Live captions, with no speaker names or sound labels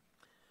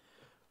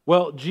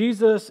Well,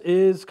 Jesus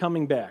is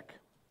coming back.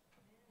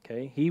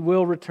 Okay, He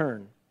will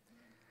return.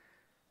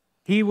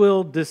 He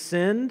will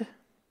descend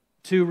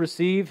to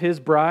receive His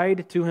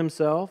bride to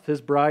Himself.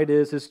 His bride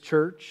is His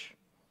church,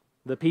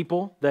 the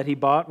people that He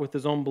bought with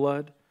His own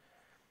blood.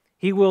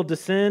 He will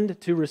descend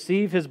to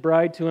receive His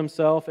bride to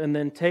Himself and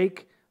then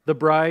take the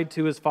bride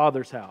to His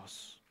Father's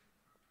house.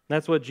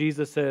 That's what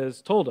Jesus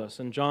has told us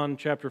in John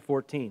chapter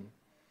 14.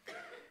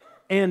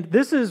 And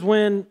this is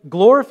when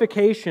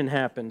glorification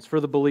happens for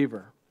the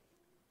believer.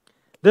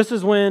 This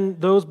is when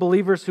those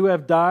believers who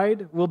have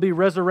died will be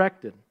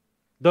resurrected.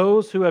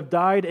 Those who have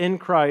died in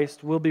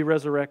Christ will be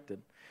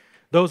resurrected.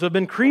 Those who have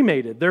been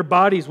cremated, their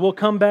bodies will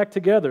come back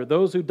together.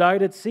 Those who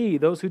died at sea,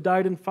 those who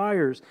died in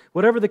fires,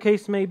 whatever the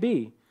case may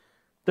be,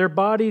 their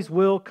bodies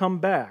will come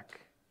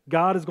back.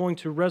 God is going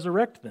to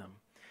resurrect them.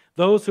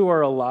 Those who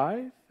are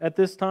alive at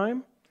this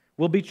time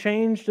will be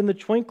changed in the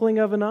twinkling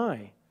of an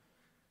eye.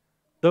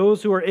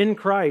 Those who are in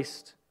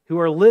Christ, who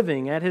are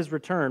living at His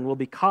return, will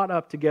be caught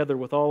up together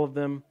with all of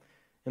them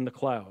in the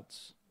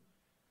clouds.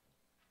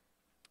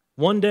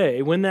 One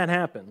day, when that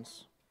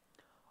happens,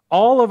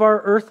 all of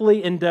our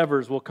earthly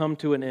endeavors will come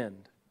to an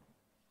end.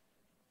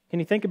 Can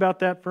you think about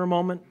that for a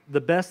moment?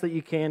 The best that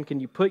you can. Can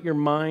you put your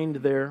mind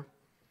there?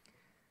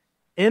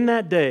 In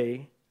that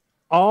day,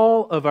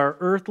 all of our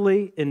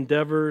earthly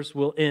endeavors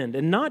will end.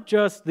 And not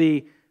just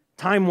the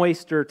time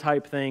waster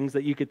type things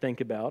that you could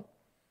think about,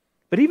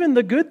 but even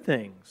the good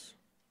things.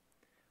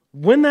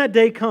 When that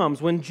day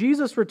comes, when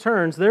Jesus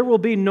returns, there will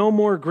be no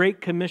more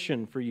Great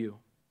Commission for you.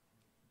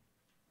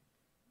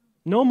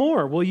 No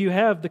more will you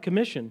have the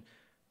commission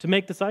to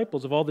make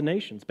disciples of all the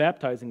nations,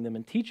 baptizing them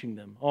and teaching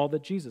them all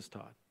that Jesus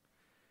taught.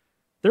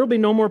 There will be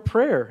no more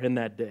prayer in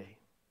that day.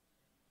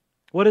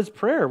 What is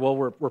prayer? Well,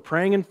 we're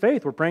praying in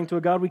faith. We're praying to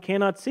a God we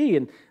cannot see,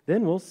 and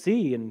then we'll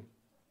see and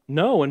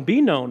know and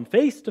be known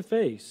face to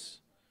face.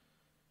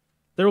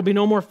 There will be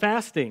no more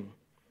fasting.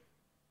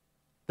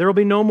 There will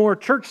be no more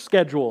church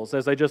schedules,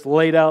 as I just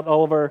laid out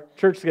all of our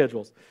church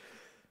schedules.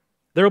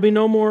 There will be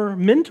no more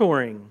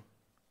mentoring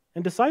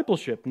and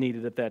discipleship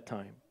needed at that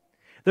time.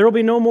 There will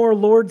be no more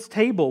Lord's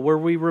table where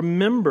we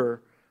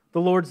remember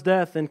the Lord's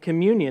death in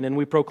communion and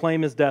we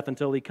proclaim His death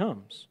until He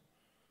comes.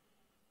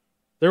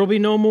 There will be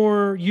no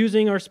more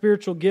using our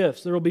spiritual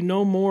gifts. There will be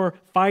no more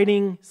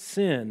fighting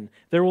sin.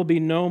 There will be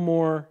no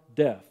more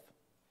death.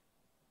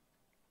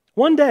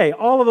 One day,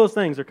 all of those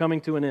things are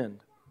coming to an end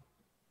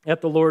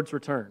at the Lord's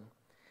return.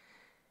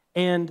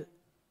 And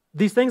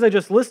these things I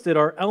just listed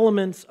are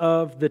elements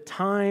of the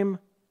time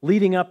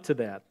leading up to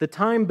that, the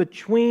time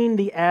between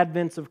the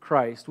advents of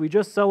Christ. We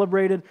just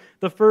celebrated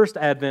the first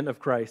advent of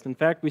Christ. In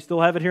fact, we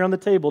still have it here on the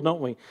table, don't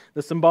we?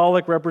 The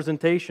symbolic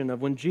representation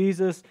of when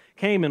Jesus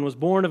came and was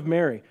born of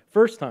Mary,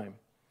 first time.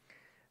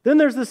 Then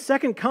there's the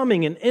second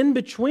coming, and in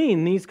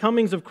between these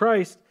comings of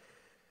Christ,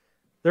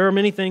 there are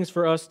many things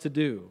for us to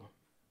do.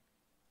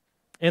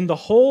 And the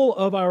whole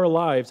of our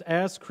lives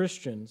as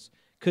Christians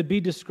could be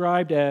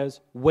described as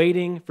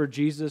waiting for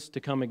Jesus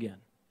to come again.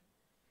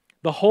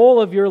 The whole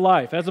of your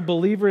life as a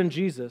believer in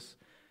Jesus,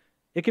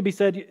 it could be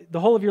said the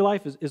whole of your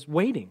life is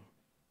waiting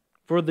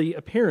for the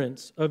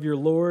appearance of your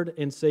Lord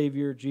and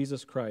Savior,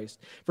 Jesus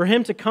Christ. For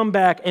Him to come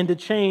back and to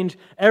change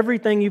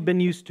everything you've been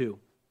used to.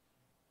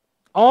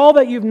 All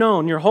that you've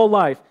known your whole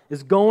life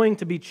is going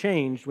to be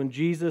changed when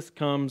Jesus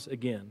comes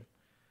again.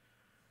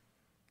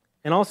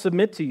 And I'll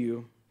submit to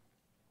you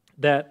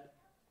that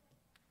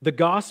the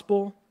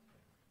gospel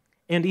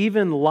and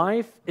even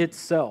life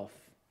itself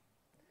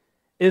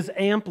is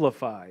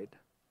amplified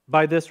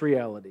by this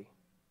reality,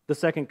 the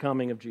second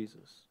coming of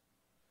Jesus.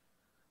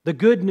 The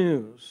good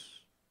news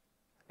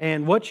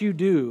and what you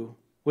do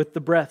with the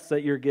breaths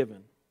that you're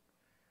given.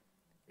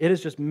 It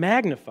is just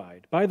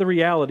magnified by the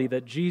reality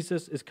that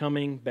Jesus is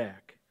coming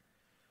back.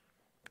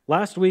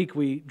 Last week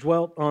we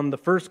dwelt on the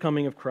first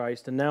coming of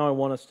Christ, and now I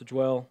want us to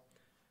dwell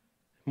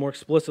more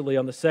explicitly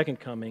on the second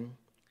coming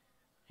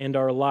and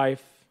our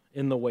life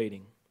in the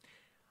waiting.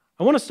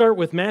 I want to start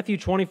with Matthew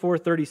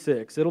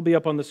 24:36. It'll be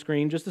up on the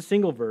screen, just a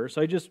single verse.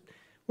 I just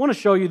want to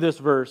show you this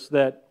verse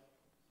that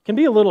can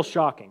be a little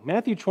shocking.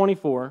 Matthew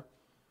 24,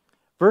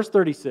 verse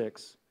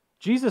 36.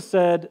 Jesus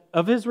said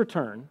of His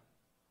return,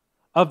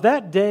 "Of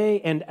that day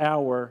and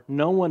hour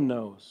no one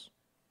knows,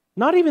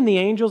 not even the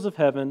angels of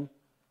heaven,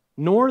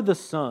 nor the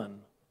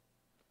Son,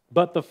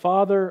 but the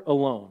Father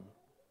alone."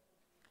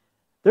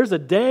 There's a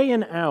day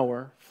and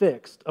hour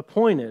fixed,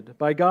 appointed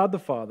by God the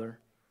Father,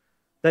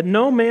 that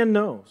no man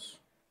knows.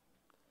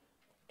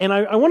 And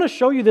I want to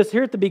show you this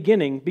here at the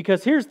beginning,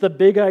 because here's the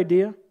big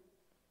idea.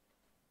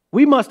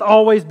 We must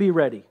always be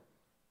ready.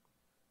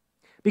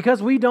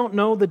 Because we don't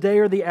know the day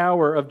or the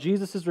hour of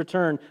Jesus'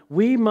 return,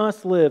 we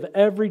must live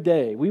every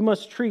day. We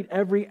must treat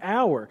every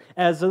hour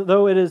as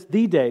though it is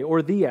the day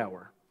or the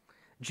hour.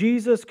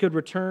 Jesus could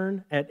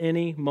return at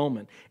any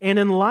moment. And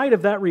in light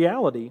of that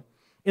reality,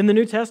 in the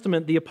New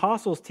Testament, the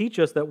apostles teach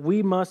us that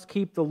we must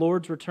keep the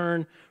Lord's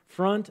return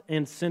front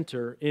and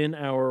center in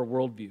our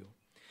worldview.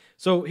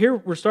 So here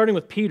we're starting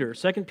with Peter,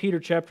 2 Peter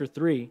chapter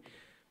 3.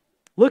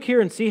 Look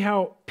here and see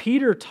how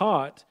Peter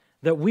taught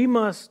that we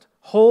must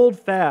hold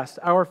fast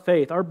our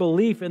faith, our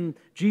belief in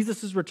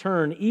Jesus'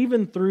 return,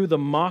 even through the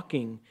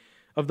mocking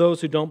of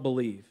those who don't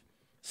believe.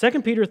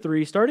 2 Peter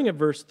 3, starting at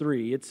verse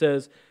 3, it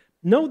says,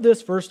 "Know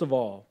this first of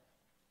all,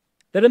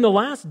 that in the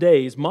last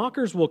days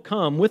mockers will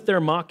come with their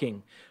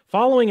mocking,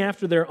 following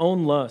after their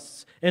own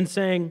lusts, and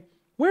saying,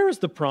 'Where is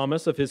the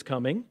promise of his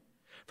coming?'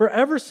 For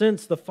ever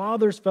since the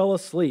fathers fell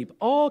asleep,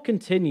 all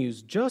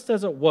continues just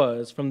as it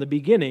was from the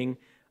beginning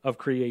of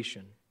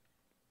creation."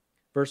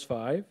 Verse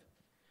 5,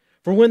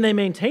 "For when they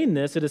maintain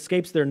this, it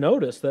escapes their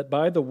notice that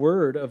by the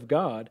word of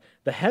God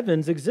the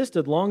heavens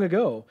existed long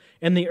ago,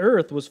 and the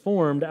earth was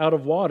formed out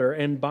of water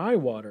and by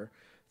water,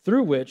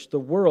 through which the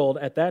world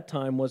at that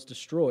time was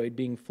destroyed,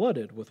 being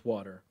flooded with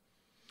water.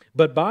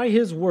 But by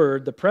his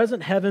word the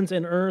present heavens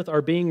and earth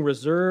are being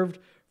reserved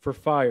for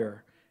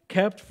fire,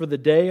 kept for the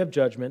day of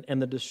judgment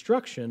and the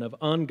destruction of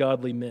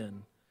ungodly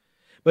men.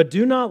 But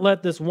do not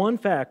let this one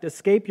fact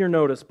escape your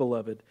notice,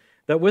 beloved,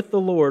 that with the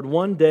Lord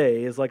 1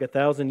 day is like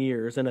 1,000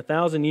 years, and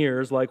 1,000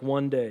 years like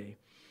 1 day.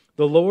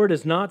 The Lord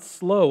is not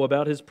slow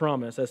about his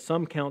promise, as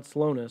some count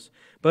slowness,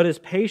 but is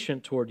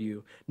patient toward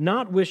you,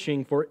 not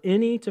wishing for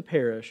any to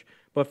perish,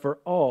 but for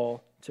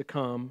all to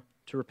come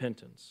to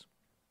repentance."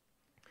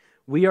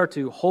 We are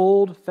to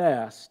hold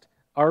fast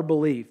our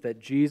belief that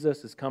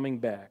Jesus is coming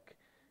back,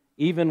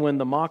 even when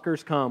the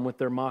mockers come with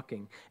their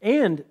mocking.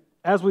 And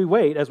as we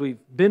wait, as we've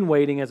been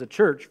waiting as a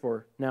church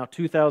for now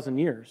 2,000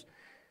 years,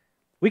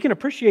 we can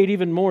appreciate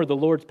even more the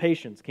Lord's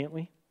patience, can't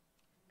we?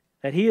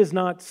 That He is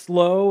not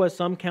slow, as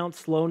some count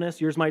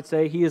slowness. Yours might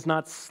say He is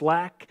not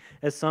slack,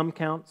 as some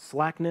count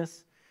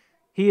slackness.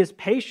 He is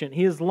patient.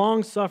 He is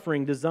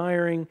long-suffering,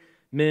 desiring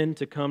men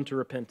to come to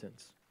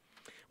repentance.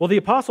 Well, the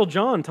Apostle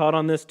John taught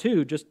on this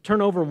too. Just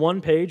turn over 1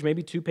 page,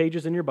 maybe 2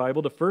 pages in your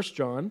Bible to 1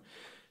 John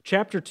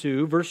chapter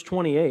 2, verse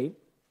 28.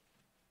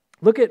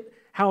 Look at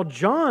how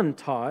John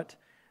taught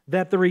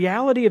that the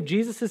reality of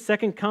Jesus'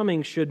 second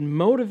coming should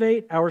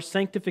motivate our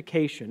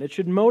sanctification. It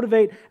should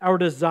motivate our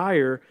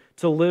desire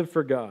to live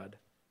for God.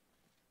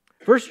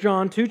 1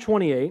 John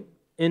 2:28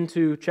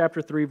 into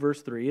chapter 3,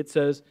 verse 3, it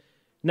says,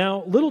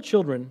 "Now, little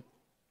children,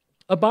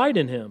 abide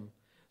in Him,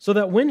 so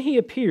that when He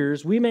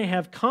appears, we may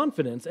have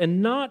confidence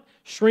and not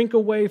shrink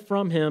away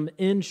from Him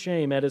in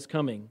shame at His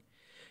coming.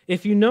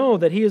 If you know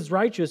that He is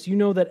righteous, you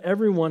know that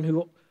everyone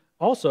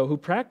who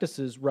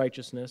practices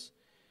righteousness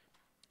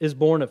is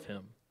born of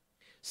Him.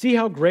 See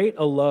how great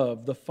a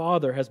love the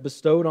Father has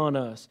bestowed on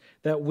us,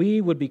 that we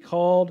would be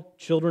called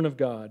children of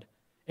God,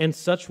 and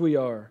such we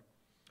are.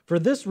 For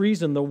this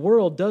reason the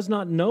world does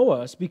not know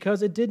us,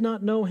 because it did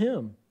not know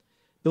Him.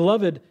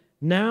 Beloved,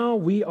 now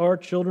we are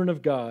children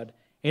of God,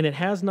 and it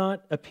has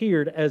not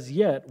appeared as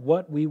yet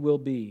what we will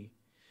be.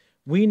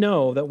 We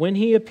know that when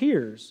He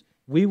appears,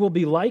 we will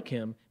be like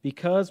Him,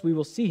 because we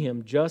will see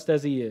Him just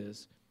as He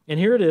is." And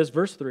here it is,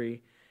 verse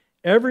 3,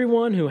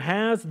 "Everyone who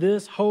has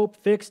this hope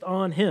fixed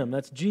on Him,"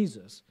 that's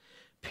Jesus,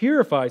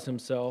 "purifies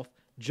himself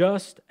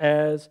just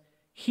as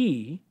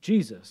He,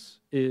 Jesus,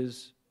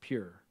 is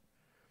pure."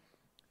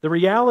 The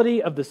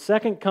reality of the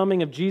second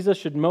coming of Jesus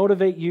should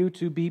motivate you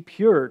to be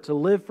pure, to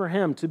live for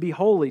Him, to be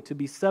holy, to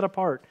be set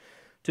apart,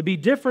 to be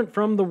different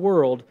from the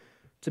world,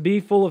 to be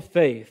full of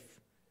faith,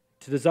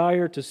 to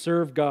desire to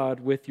serve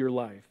God with your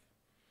life.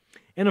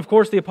 And of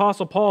course, the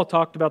Apostle Paul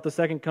talked about the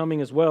second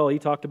coming as well. He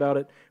talked about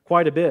it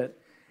quite a bit.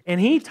 And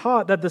he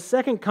taught that the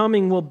second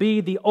coming will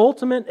be the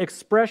ultimate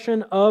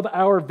expression of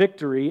our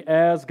victory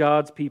as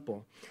God's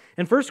people.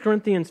 In 1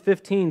 Corinthians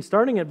 15,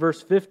 starting at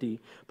verse 50,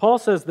 Paul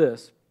says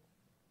this,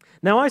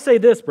 "Now I say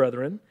this,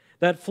 brethren,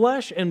 that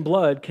flesh and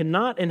blood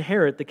cannot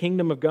inherit the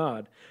kingdom of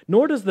God,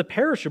 nor does the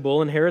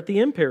perishable inherit the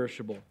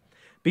imperishable.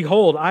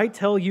 Behold, I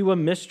tell you a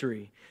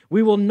mystery.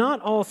 We will not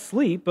all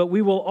sleep, but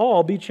we will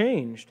all be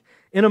changed.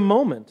 In a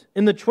moment,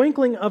 in the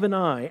twinkling of an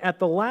eye, at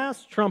the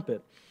last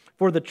trumpet.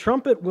 For the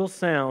trumpet will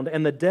sound,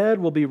 and the dead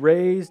will be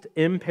raised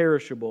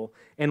imperishable,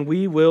 and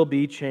we will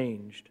be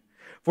changed.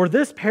 For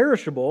this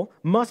perishable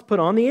must put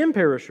on the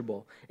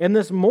imperishable, and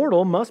this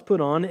mortal must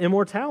put on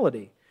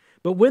immortality.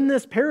 But when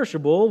this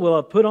perishable will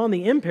have put on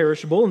the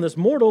imperishable, and this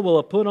mortal will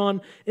have put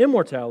on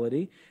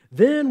immortality,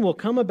 then will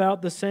come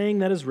about the saying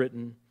that is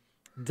written,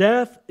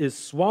 Death is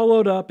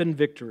swallowed up in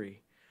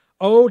victory.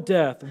 O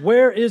death,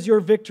 where is your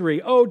victory?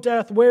 O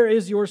death, where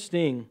is your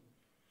sting?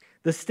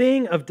 The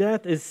sting of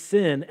death is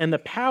sin, and the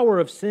power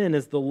of sin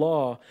is the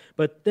law.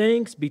 But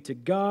thanks be to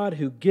God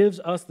who gives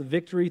us the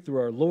victory through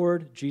our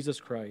Lord Jesus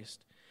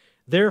Christ.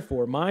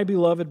 Therefore, my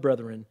beloved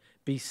brethren,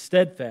 be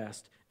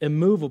steadfast,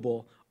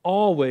 immovable,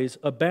 always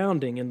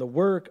abounding in the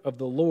work of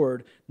the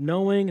Lord,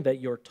 knowing that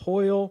your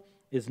toil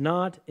is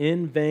not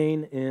in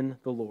vain in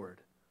the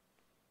Lord."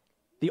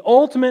 The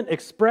ultimate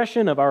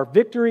expression of our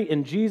victory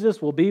in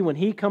Jesus will be when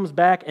He comes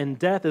back and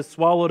death is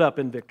swallowed up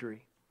in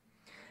victory.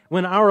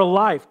 When our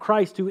life,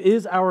 Christ who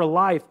is our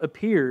life,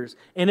 appears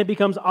and it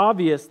becomes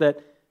obvious that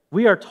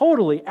we are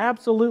totally,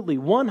 absolutely,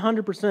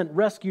 100%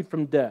 rescued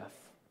from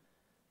death.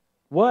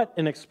 What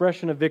an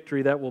expression of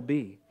victory that will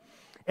be.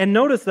 And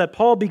notice that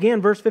Paul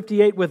began verse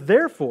 58 with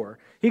therefore.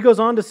 He goes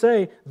on to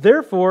say,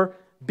 therefore,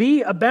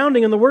 be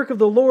abounding in the work of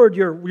the Lord.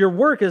 Your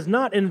work is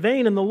not in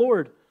vain in the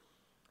Lord.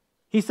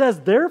 He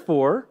says,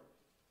 therefore,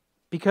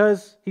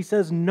 because he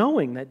says,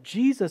 knowing that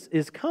Jesus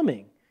is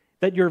coming,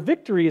 that your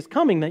victory is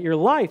coming, that your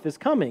life is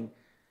coming,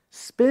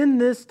 spend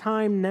this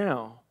time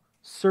now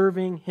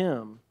serving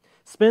Him.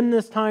 Spend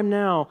this time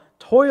now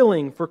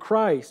toiling for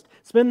Christ.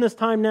 Spend this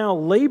time now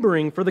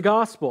laboring for the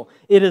gospel.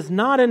 It is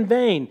not in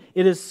vain.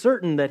 It is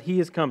certain that He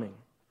is coming.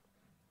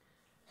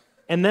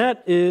 And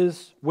that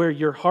is where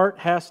your heart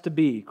has to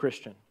be,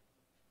 Christian.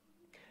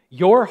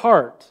 Your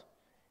heart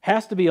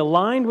has to be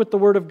aligned with the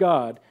Word of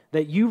God,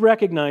 that you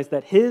recognize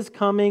that His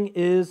coming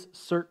is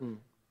certain.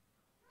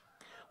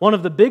 One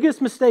of the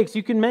biggest mistakes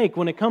you can make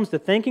when it comes to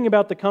thinking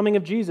about the coming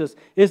of Jesus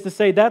is to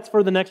say that's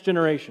for the next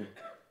generation.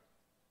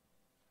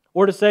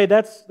 Or to say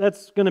that's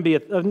going to be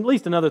at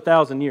least another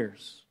 1,000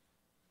 years.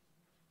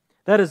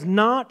 That is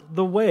not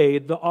the way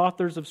the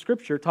authors of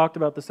Scripture talked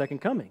about the second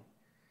coming.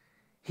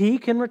 He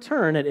can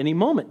return at any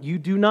moment. You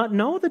do not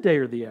know the day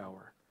or the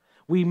hour.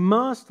 We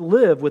must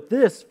live with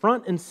this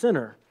front and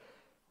center,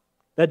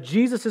 that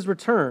Jesus'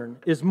 return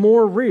is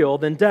more real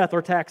than death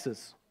or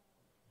taxes.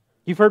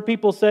 You've heard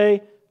people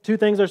say two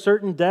things are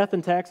certain, death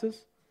and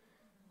taxes.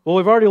 Well,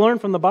 we've already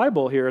learned from the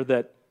Bible here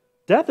that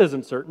death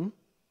isn't certain,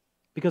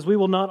 because we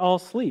will not all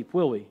sleep,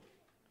 will we?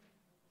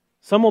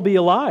 Some will be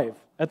alive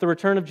at the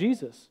return of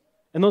Jesus.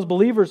 And those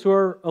believers who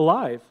are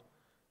alive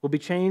will be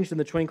changed in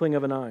the twinkling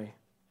of an eye.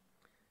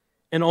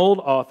 An old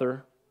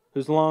author,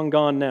 who's long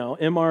gone now,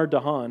 M.R.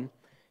 Dahan,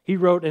 he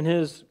wrote in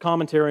his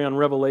commentary on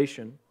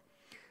Revelation,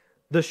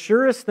 "The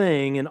surest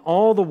thing in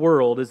all the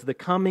world is the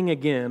coming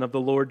again of the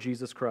Lord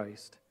Jesus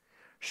Christ.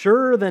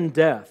 Surer than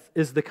death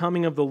is the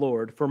coming of the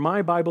Lord, for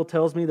my Bible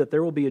tells me that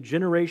there will be a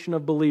generation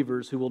of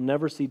believers who will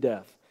never see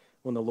death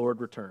when the Lord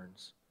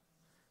returns."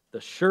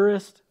 The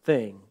surest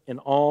thing in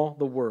all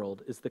the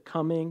world is the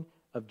coming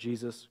of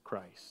Jesus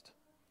Christ.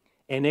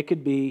 And it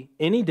could be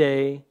any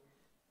day,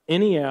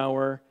 any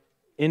hour,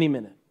 any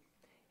minute.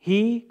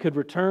 He could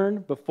return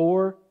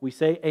before we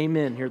say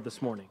amen here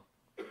this morning.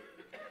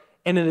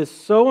 And it is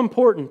so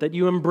important that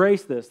you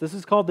embrace this. This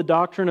is called the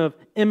doctrine of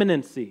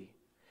imminency.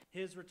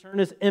 His return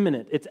is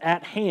imminent. It's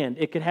at hand.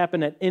 It could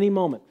happen at any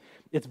moment.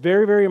 It's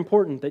very, very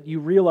important that you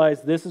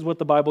realize this is what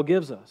the Bible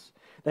gives us,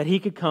 that He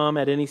could come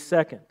at any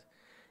second.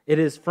 It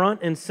is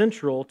front and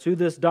central to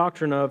this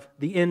doctrine of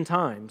the end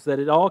times, that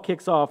it all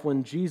kicks off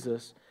when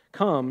Jesus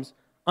comes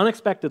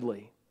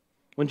unexpectedly,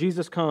 when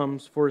Jesus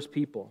comes for His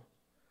people.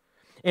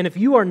 And if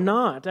you are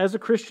not, as a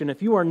Christian,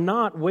 if you are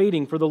not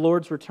waiting for the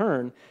Lord's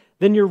return,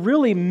 then you're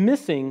really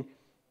missing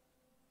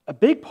a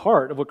big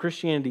part of what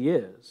Christianity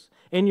is.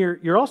 And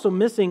you're also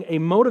missing a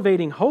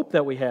motivating hope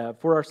that we have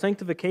for our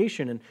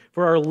sanctification and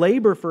for our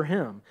labor for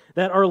Him,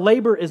 that our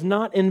labor is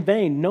not in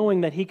vain,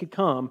 knowing that He could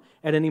come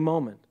at any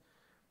moment.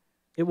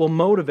 It will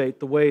motivate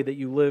the way that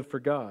you live for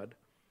God.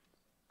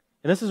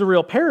 And this is a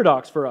real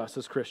paradox for us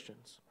as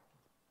Christians.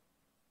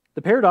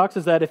 The paradox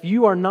is that if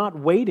you are not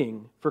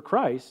waiting for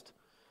Christ,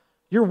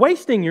 you're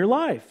wasting your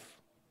life.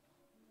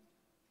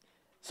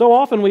 So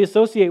often we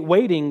associate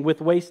waiting with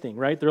wasting,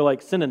 right? They're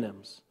like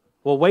synonyms.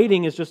 Well,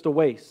 waiting is just a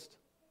waste.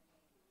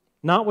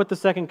 Not with the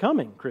second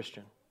coming,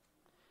 Christian.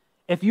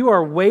 If you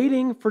are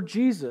waiting for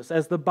Jesus,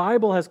 as the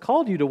Bible has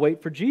called you to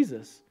wait for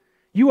Jesus,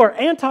 you are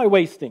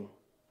anti-wasting.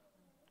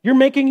 You're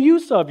making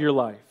use of your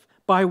life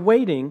by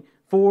waiting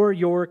for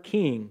your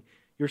King,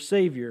 your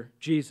Savior,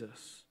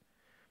 Jesus.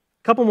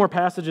 A couple more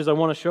passages I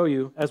want to show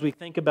you as we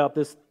think about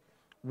this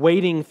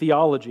waiting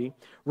theology.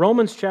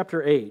 Romans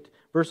chapter 8,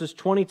 verses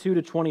 22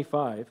 to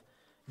 25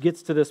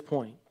 gets to this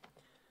point.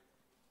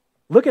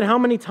 Look at how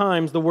many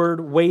times the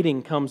word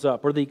waiting comes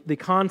up, or the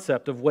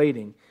concept of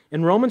waiting.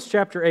 In Romans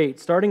chapter 8,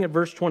 starting at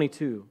verse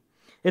 22,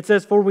 it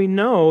says, "For we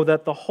know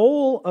that the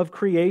whole of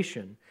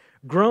creation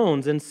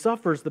groans and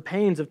suffers the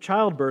pains of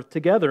childbirth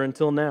together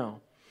until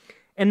now.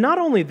 And not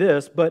only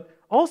this, but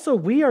also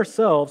we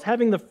ourselves,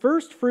 having the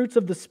first fruits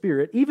of the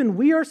Spirit, even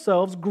we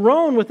ourselves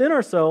groan within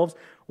ourselves,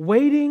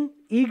 waiting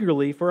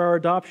eagerly for our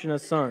adoption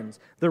as sons,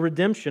 the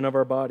redemption of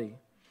our body.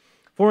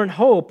 For in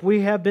hope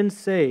we have been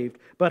saved,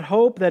 but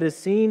hope that is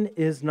seen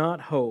is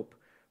not hope.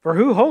 For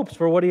who hopes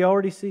for what he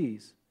already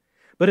sees?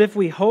 But if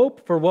we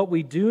hope for what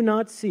we do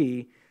not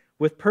see,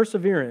 with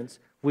perseverance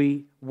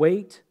we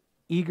wait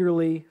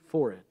eagerly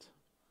for it."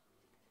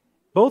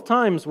 Both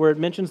times where it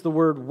mentions the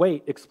word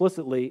wait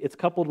explicitly, it's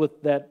coupled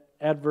with that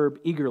adverb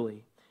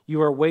eagerly.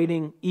 You are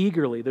waiting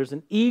eagerly. There's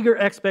an eager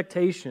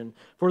expectation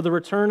for the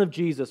return of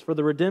Jesus, for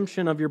the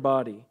redemption of your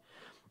body.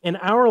 And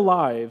our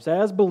lives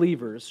as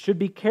believers should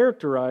be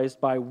characterized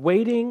by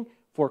waiting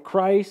for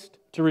Christ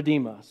to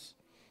redeem us.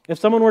 If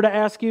someone were to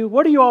ask you,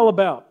 what are you all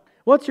about?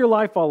 What's your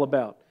life all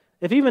about?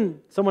 If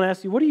even someone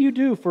asks you, what do you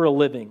do for a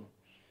living?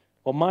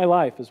 Well, my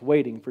life is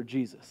waiting for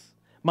Jesus.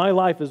 My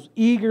life is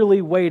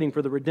eagerly waiting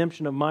for the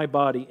redemption of my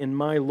body in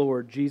my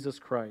Lord Jesus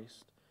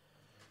Christ.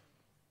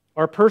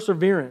 Our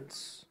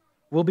perseverance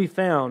will be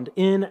found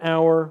in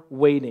our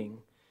waiting.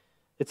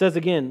 It says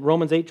again,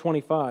 Romans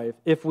 8:25,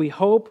 "If we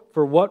hope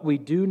for what we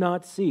do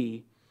not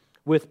see,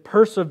 with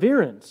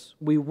perseverance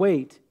we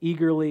wait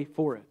eagerly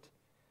for it."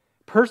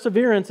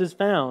 Perseverance is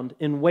found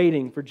in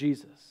waiting for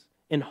Jesus,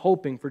 in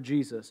hoping for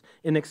Jesus,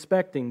 in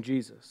expecting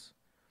Jesus.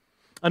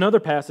 Another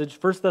passage,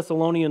 1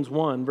 Thessalonians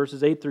 1,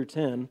 verses 8 through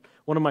 10,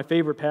 one of my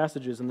favorite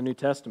passages in the New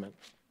Testament.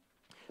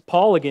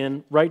 Paul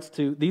again writes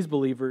to these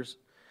believers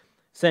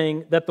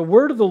saying that the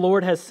word of the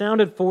Lord has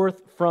sounded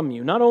forth from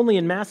you, not only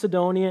in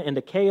Macedonia and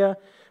Achaia,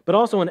 but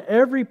also in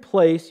every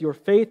place your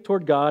faith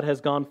toward God has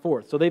gone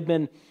forth. So they've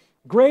been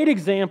great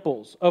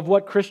examples of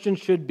what Christians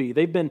should be.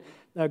 They've been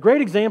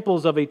great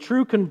examples of a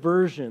true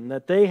conversion,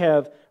 that they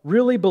have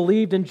really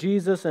believed in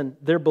Jesus and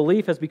their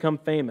belief has become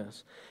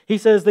famous. He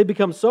says they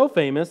become so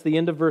famous, the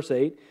end of verse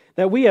 8,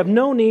 that we have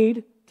no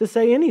need to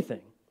say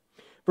anything.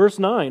 Verse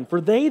 9, for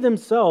they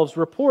themselves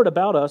report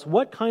about us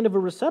what kind of a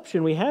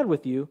reception we had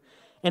with you,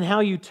 and how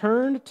you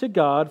turned to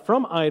God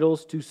from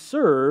idols to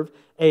serve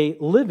a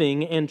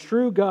living and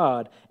true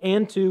God,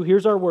 and to,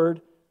 here's our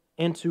word,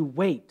 and to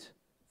wait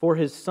for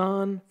His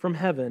Son from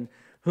heaven,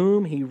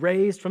 whom He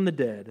raised from the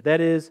dead, that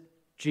is,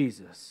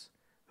 Jesus,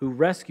 who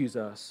rescues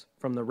us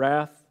from the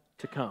wrath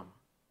to come.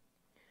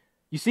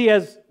 You see,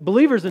 as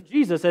believers in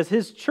Jesus, as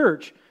His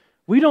church,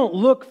 we don't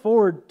look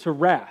forward to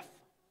wrath.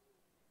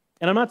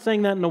 And I'm not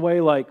saying that in a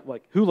way like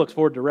who looks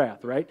forward to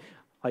wrath, right?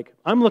 Like,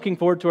 I'm looking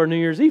forward to our New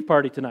Year's Eve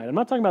party tonight. I'm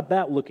not talking about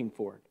that looking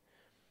forward.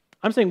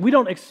 I'm saying we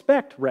don't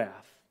expect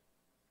wrath.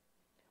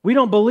 We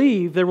don't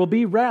believe there will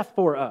be wrath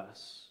for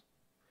us.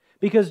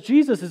 Because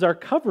Jesus is our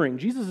covering.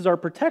 Jesus is our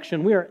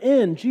protection. We are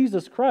in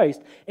Jesus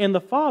Christ, and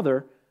the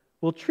Father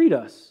will treat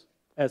us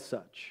as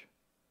such.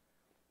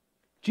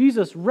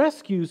 Jesus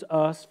rescues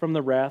us from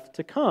the wrath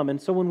to come.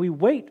 And so when we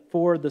wait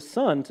for the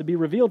Son to be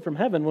revealed from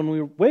heaven, when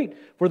we wait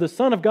for the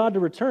Son of God to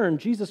return,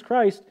 Jesus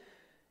Christ,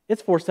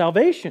 it's for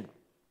salvation.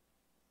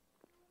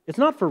 It's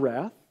not for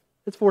wrath,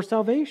 it's for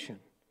salvation.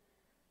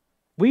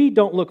 We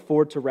don't look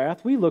forward to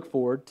wrath, we look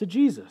forward to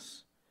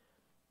Jesus.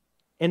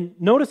 And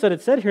notice that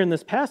it said here in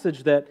this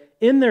passage that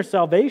in their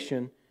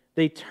salvation,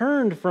 they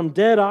turned from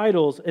dead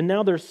idols and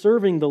now they're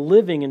serving the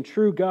living and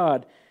true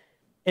God.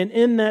 And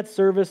in that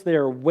service, they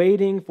are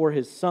waiting for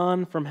His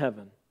Son from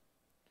heaven.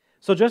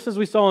 So just as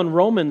we saw in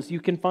Romans, you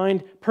can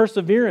find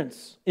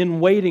perseverance in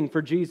waiting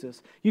for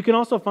Jesus. You can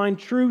also find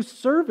true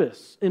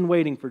service in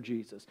waiting for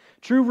Jesus.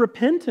 True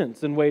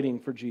repentance in waiting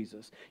for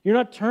Jesus. You're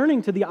not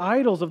turning to the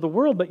idols of the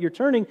world, but you're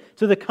turning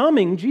to the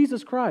coming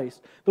Jesus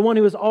Christ, the one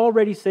who has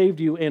already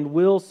saved you and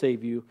will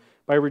save you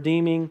by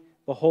redeeming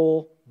the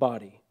whole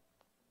body.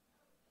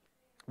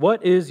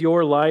 What is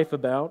your life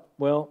about?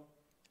 Well,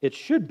 it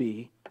should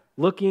be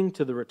looking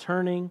to the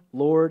returning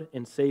Lord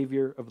and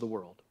Savior of the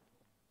world.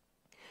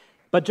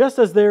 But just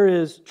as there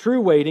is true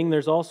waiting,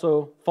 there's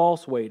also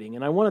false waiting.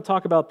 And I want to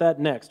talk about that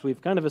next.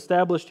 We've kind of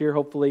established here,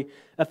 hopefully,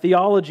 a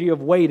theology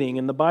of waiting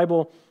in the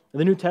Bible,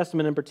 the New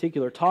Testament in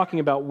particular, talking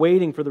about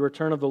waiting for the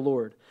return of the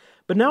Lord.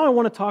 But now I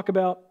want to talk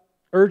about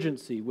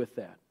urgency with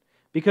that.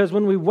 Because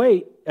when we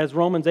wait, as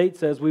Romans 8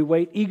 says, we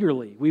wait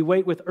eagerly. We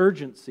wait with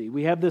urgency.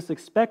 We have this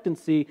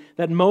expectancy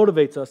that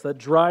motivates us, that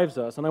drives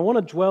us. And I want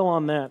to dwell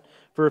on that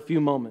for a few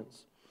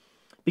moments.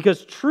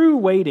 Because true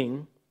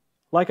waiting,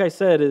 like I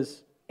said,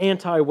 is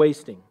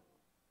anti-wasting.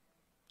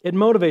 It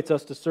motivates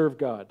us to serve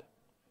God.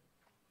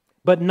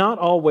 But not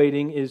all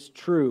waiting is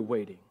true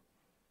waiting.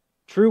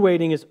 True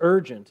waiting is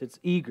urgent, it's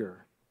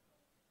eager.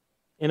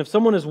 And if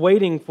someone is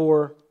waiting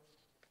for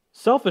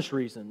selfish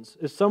reasons,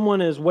 if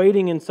someone is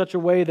waiting in such a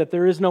way that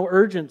there is no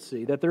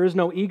urgency, that there is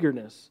no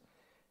eagerness,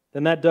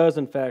 then that does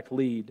in fact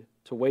lead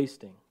to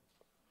wasting.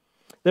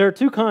 There are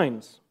two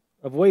kinds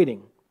of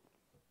waiting: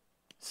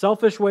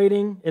 selfish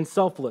waiting and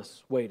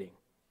selfless waiting.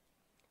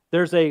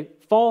 There's a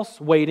false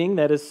waiting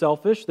that is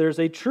selfish. There's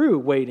a true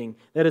waiting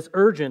that is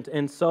urgent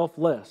and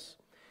selfless.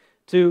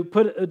 To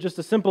put just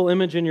a simple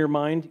image in your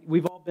mind,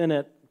 we've all been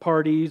at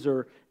parties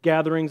or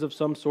gatherings of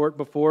some sort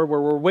before where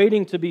we're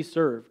waiting to be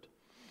served,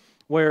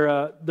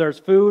 where there's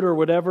food or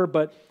whatever,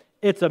 but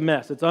it's a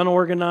mess. It's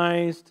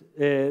unorganized.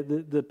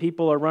 The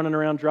people are running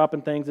around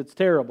dropping things. It's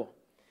terrible.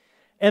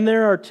 And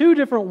there are two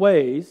different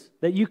ways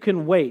that you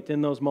can wait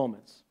in those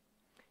moments.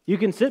 You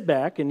can sit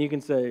back and you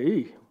can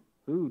say,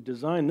 who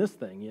designed this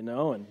thing,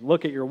 and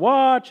look at your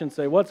watch and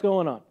say, what's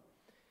going on?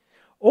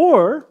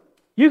 Or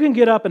you can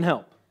get up and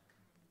help.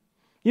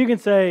 You can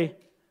say,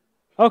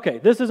 okay,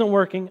 this isn't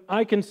working.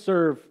 I can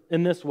serve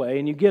in this way.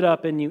 And you get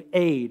up and you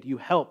aid, you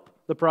help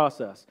the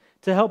process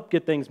to help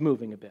get things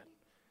moving a bit.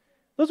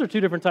 Those are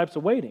two different types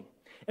of waiting.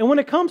 And when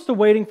it comes to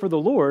waiting for the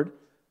Lord,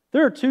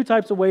 there are two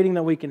types of waiting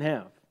that we can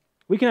have.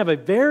 We can have a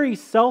very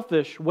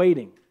selfish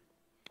waiting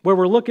where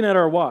we're looking at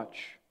our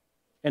watch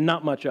and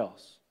not much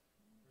else.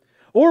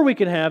 Or we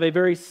can have a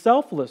very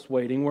selfless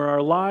waiting where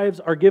our lives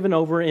are given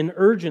over in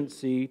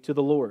urgency to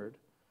the Lord.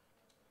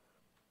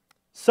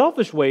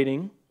 Selfish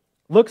waiting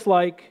looks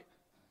like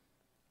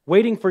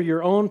waiting for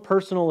your own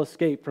personal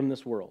escape from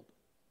this world.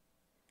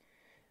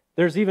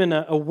 There's even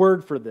a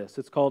word for this.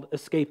 It's called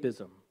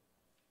escapism.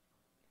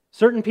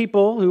 Certain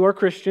people who are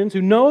Christians,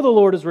 who know the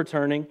Lord is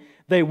returning,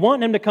 they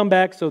want Him to come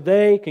back so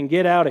they can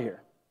get out of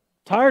here.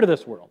 Tired of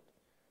this world.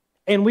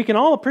 And we can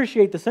all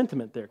appreciate the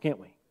sentiment there, can't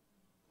we?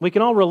 We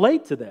can all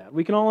relate to that.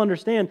 We can all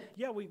understand,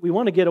 yeah, we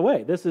want to get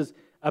away. This is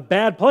a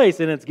bad place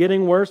and it's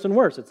getting worse and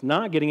worse. It's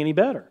not getting any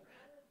better.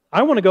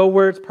 I want to go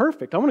where it's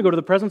perfect. I want to go to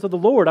the presence of the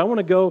Lord. I want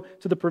to go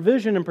to the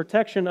provision and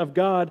protection of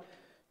God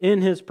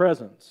in His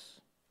presence.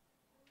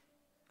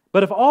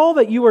 But if all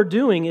that you are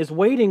doing is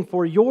waiting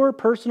for your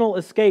personal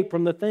escape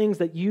from the things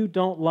that you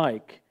don't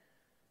like,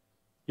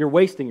 you're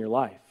wasting your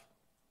life.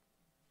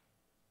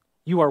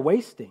 You are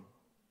wasting.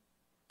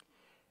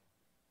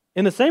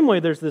 In the same way,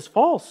 there's this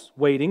false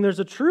waiting. There's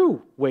a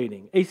true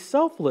waiting, a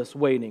selfless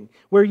waiting,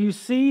 where you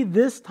see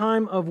this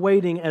time of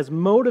waiting as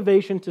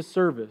motivation to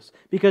service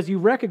because you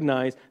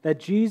recognize that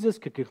Jesus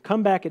could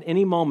come back at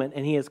any moment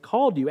and He has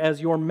called you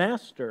as your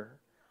master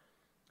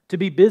to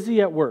be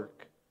busy at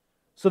work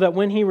so that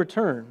when He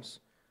returns,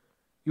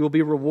 you will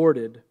be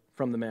rewarded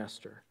from the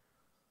master.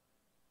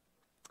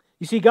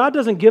 You see, God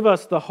doesn't give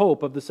us the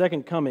hope of the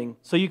second coming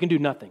so you can do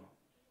nothing.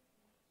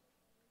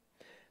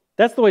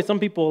 That's the way some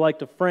people like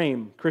to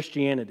frame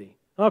Christianity.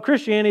 Oh,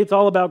 Christianity, it's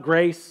all about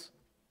grace.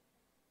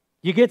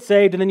 You get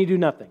saved and then you do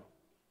nothing.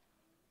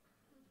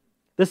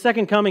 The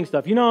second coming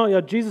stuff.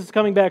 Jesus is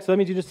coming back, so that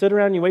means you just sit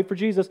around and you wait for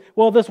Jesus.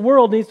 Well, this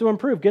world needs to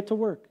improve. Get to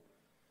work.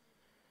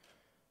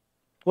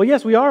 Well,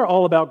 yes, we are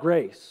all about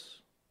grace.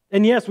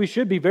 And yes, we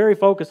should be very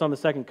focused on the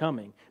second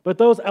coming. But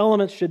those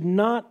elements should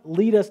not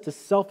lead us to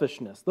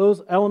selfishness.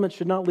 Those elements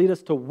should not lead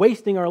us to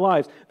wasting our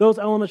lives. Those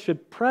elements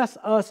should press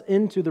us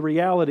into the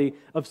reality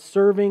of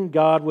serving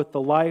God with the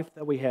life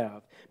that we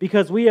have.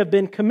 Because we have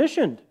been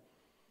commissioned.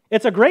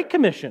 It's a great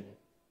commission.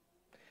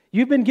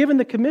 You've been given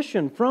the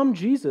commission from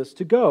Jesus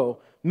to go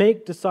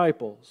make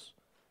disciples,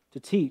 to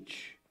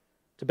teach,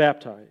 to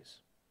baptize.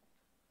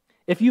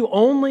 If you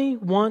only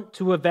want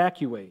to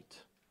evacuate,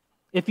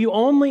 if you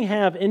only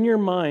have in your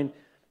mind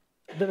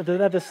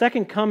that the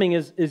second coming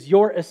is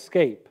your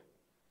escape,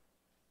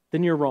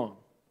 then you're wrong.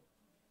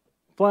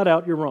 Flat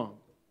out, you're wrong.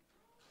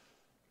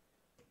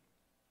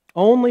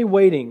 Only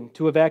waiting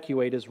to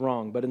evacuate is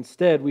wrong, but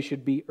instead we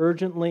should be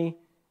urgently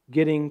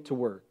getting to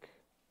work.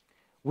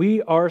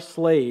 We are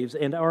slaves,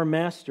 and our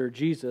Master,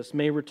 Jesus,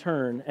 may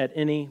return at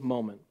any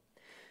moment.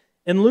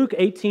 In Luke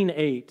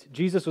 18:8,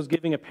 Jesus was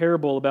giving a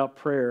parable about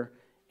prayer,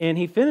 and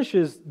He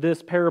finishes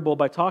this parable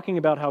by talking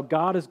about how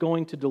God is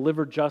going to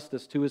deliver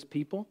justice to His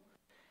people.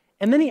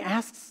 And then He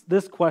asks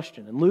this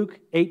question in Luke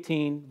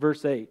 18,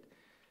 verse 8.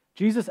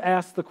 Jesus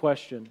asks the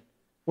question,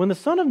 when the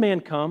Son of Man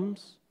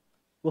comes,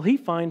 will He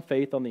find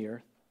faith on the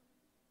earth?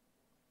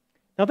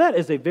 Now that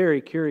is a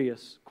very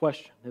curious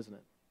question, isn't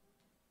it?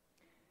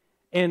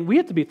 And we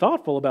have to be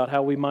thoughtful about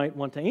how we might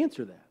want to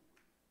answer that.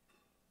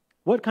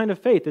 What kind of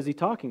faith is He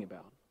talking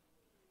about?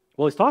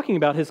 Well, He's talking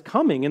about His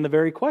coming in the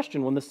very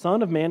question, when the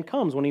Son of Man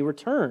comes, when He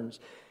returns.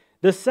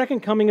 The second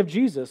coming of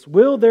Jesus,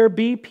 will there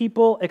be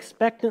people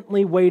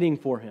expectantly waiting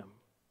for Him?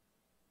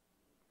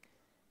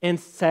 And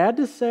sad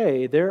to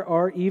say, there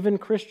are even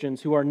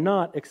Christians who are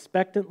not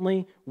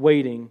expectantly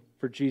waiting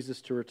for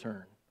Jesus to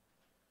return.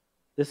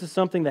 This is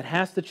something that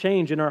has to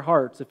change in our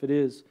hearts if it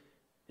is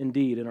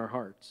indeed in our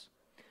hearts.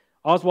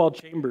 Oswald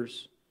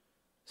Chambers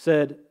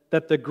said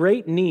that the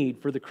great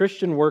need for the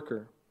Christian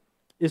worker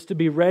is to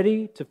be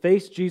ready to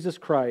face Jesus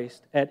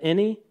Christ at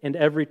any and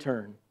every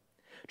turn.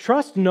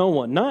 Trust no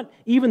one, not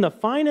even the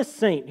finest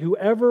saint who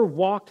ever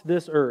walked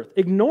this earth.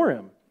 Ignore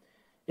him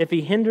if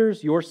he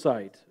hinders your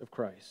sight of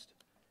Christ.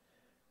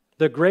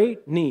 The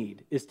great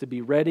need is to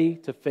be ready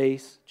to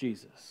face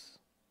Jesus.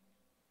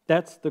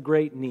 That's the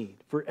great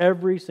need for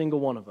every single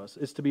one of us,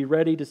 is to be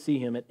ready to see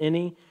Him at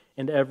any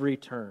and every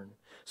turn.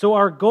 So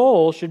our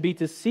goal should be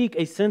to seek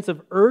a sense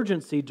of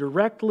urgency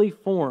directly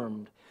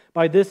formed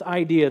by this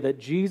idea that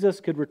Jesus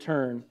could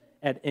return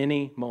at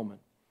any moment.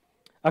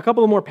 A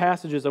couple of more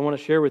passages I want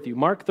to share with you.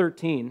 Mark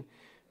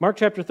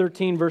chapter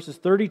 13, verses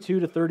 32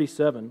 to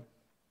 37.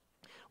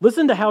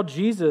 Listen to how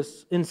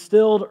Jesus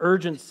instilled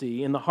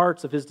urgency in the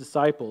hearts of His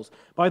disciples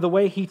by the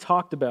way He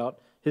talked about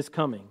His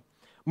coming.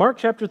 Mark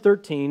chapter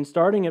 13,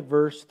 starting at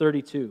verse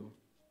 32.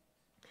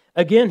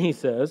 Again, He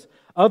says,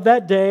 of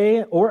that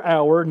day or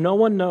hour no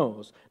one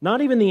knows,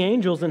 not even the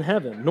angels in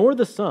heaven, nor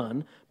the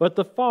Son, but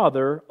the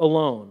Father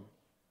alone.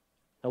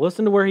 Now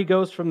listen to where He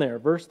goes from there.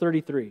 Verse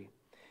 33.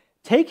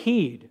 Take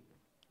heed,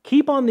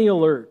 keep on the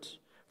alert,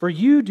 for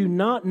you do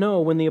not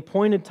know when the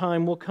appointed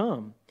time will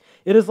come.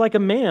 It is like a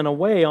man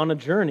away on a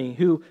journey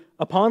who,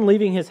 upon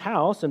leaving his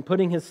house and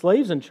putting his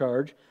slaves in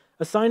charge,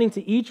 assigning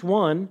to each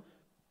one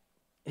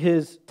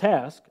his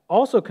task,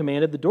 also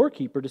commanded the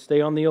doorkeeper to stay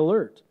on the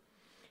alert.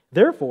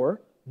 Therefore,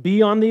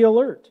 be on the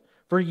alert,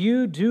 for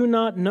you do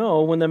not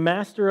know when the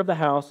master of the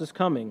house is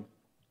coming,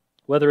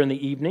 whether in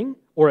the evening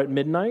or at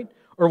midnight,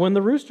 or when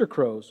the rooster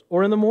crows,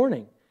 or in the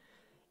morning,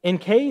 in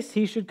case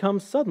he should come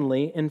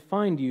suddenly and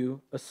find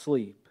you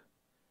asleep.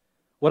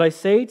 What I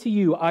say to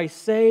you, I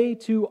say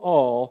to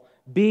all,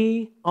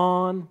 be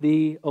on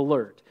the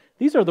alert.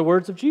 These are the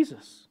words of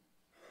Jesus.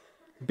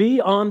 Be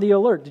on the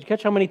alert. Did you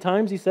catch how many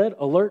times He said,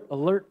 alert,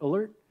 alert,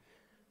 alert?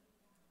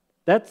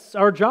 That's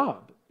our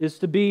job, is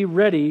to be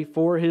ready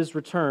for His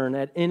return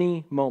at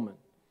any moment.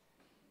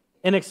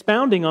 And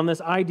expounding on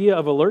this idea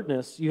of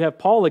alertness, you have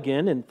Paul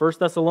again in 1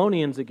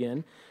 Thessalonians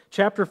again,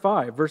 chapter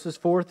 5, verses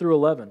 4 through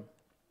 11.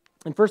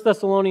 In 1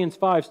 Thessalonians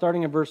 5,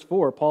 starting in verse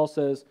 4, Paul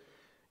says,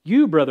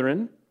 "You,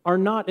 brethren, are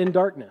not in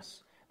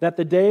darkness, that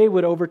the day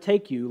would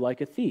overtake you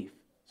like a thief."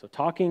 So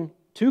talking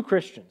to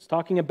Christians,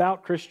 talking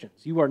about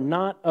Christians. You are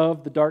not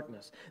of the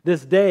darkness.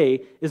 This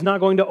day is not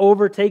going to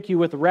overtake you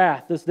with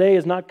wrath. This day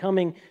is not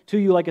coming to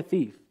you like a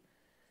thief.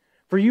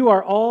 For you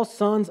are all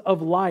sons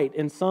of light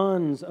and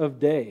sons of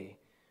day.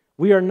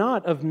 We are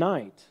not of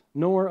night,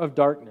 nor of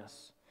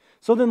darkness.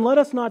 So then let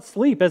us not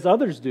sleep as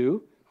others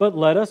do, but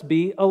let us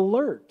be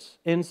alert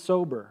and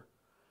sober.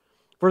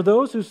 For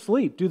those who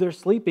sleep do their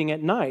sleeping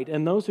at night,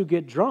 and those who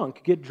get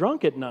drunk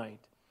at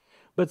night.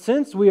 But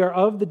since we are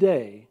of the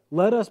day,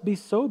 let us be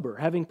sober,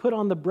 having put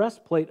on the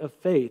breastplate of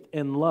faith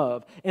and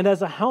love, and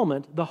as a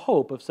helmet, the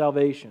hope of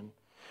salvation.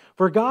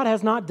 For God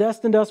has not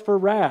destined us for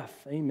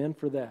wrath, amen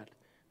for that,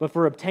 but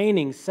for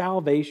obtaining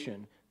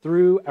salvation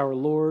through our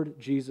Lord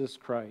Jesus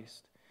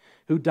Christ,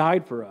 who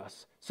died for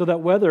us, so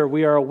that whether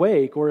we are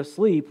awake or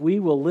asleep, we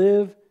will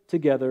live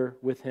together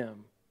with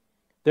Him.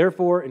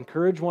 Therefore,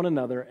 encourage one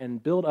another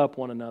and build up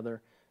one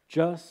another,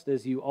 just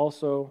as you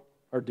also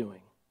are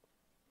doing.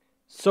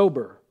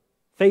 Sober,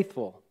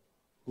 faithful,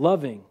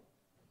 loving,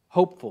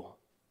 hopeful.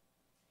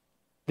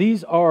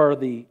 These are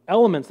the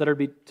elements that are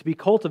to be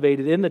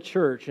cultivated in the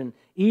church and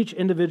each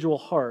individual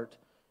heart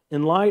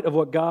in light of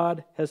what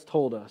God has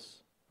told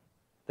us,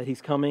 that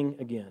He's coming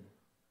again.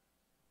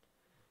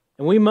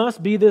 And we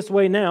must be this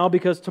way now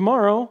because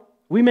tomorrow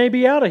we may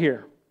be out of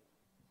here.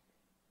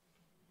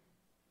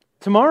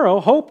 Tomorrow,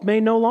 hope may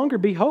no longer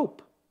be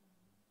hope.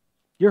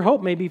 Your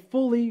hope may be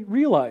fully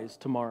realized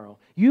tomorrow.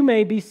 You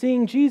may be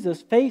seeing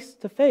Jesus face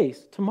to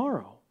face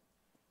tomorrow.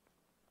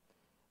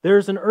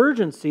 There's an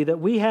urgency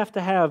that we have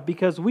to have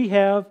because we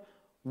have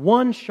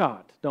one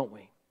shot, don't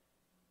we?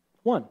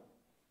 One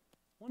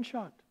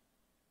shot.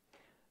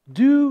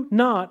 Do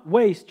not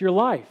waste your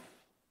life.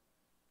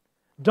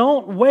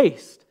 Don't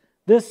waste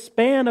this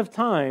span of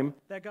time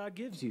that God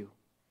gives you.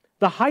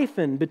 The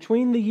hyphen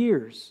between the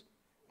years.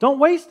 Don't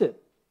waste it.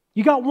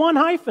 You got one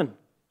hyphen.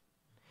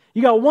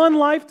 You got one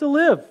life to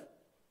live.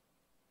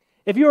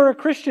 If you're a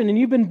Christian and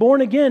you've been born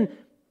again,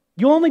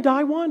 you'll only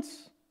die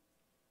once.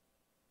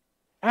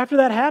 After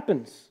that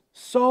happens,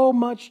 so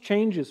much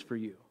changes for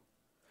you.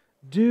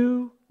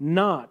 Do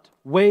not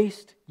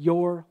waste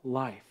your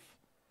life.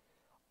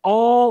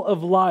 All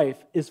of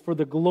life is for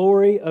the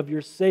glory of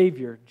your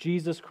Savior,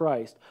 Jesus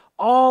Christ.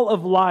 All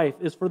of life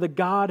is for the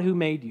God who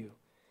made you.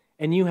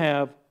 And you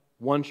have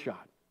one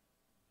shot.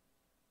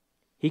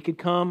 He could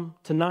come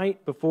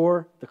tonight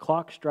before the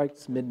clock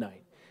strikes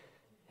midnight.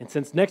 And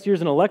since next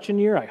year's an election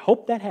year, I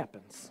hope that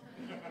happens.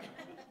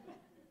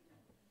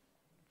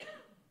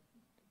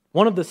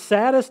 One of the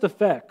saddest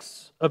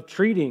effects of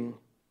treating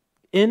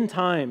end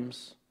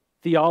times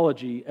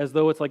theology as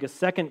though it's like a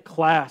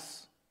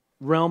second-class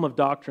realm of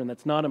doctrine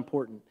that's not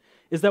important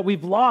is that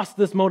we've lost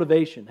this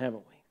motivation,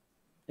 haven't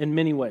we? In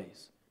many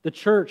ways. The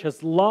church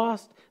has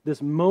lost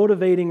this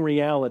motivating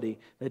reality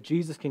that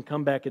Jesus can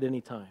come back at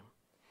any time.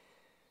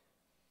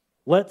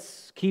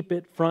 Let's keep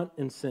it front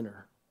and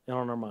center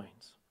on our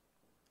minds.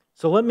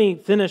 So let me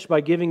finish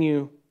by giving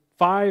you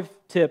 5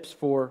 tips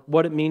for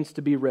what it means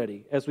to be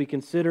ready as we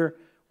consider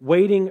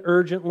waiting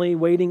urgently,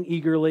 waiting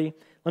eagerly.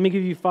 Let me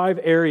give you 5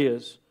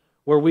 areas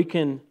where we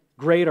can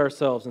grade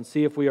ourselves and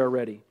see if we are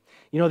ready.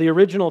 You know, the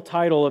original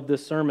title of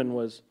this sermon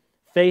was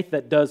Faith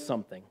That Does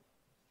Something.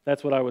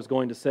 That's what I was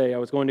going to say. I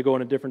was going to go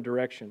in a different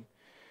direction.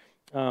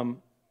 And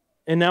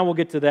now we'll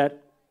get to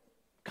that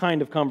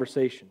kind of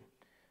conversation.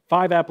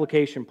 5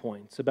 application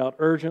points about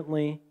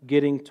urgently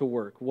getting to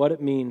work, what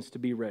it means to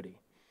be ready.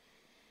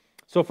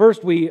 So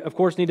first, we, of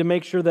course, need to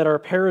make sure that our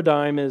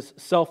paradigm is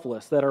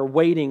selfless, that our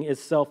waiting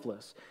is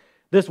selfless.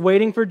 This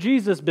waiting for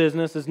Jesus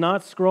business is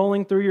not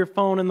scrolling through your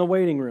phone in the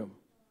waiting room.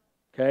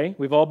 Okay?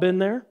 We've all been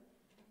there.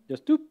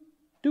 Just doop,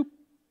 doop,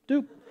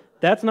 doop.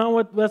 That's not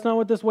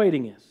what this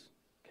waiting is.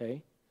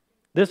 Okay?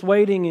 This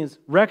waiting is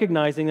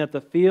recognizing that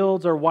the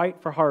fields are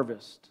white for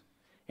harvest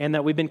and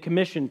that we've been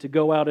commissioned to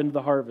go out into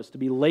the harvest, to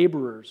be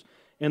laborers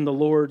in the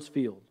Lord's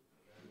field.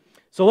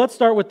 So let's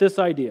start with this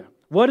idea.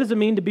 What does it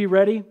mean to be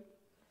ready?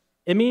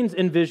 It means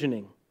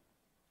envisioning.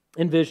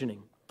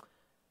 Envisioning.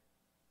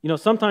 You know,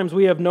 sometimes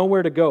we have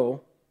nowhere to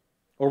go,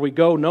 or we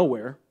go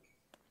nowhere,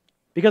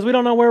 because we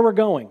don't know where we're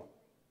going.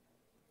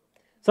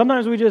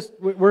 Sometimes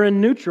we're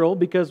in neutral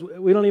because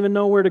we don't even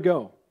know where to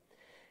go.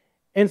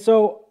 And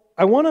so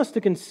I want us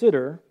to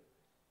consider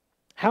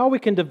how we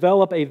can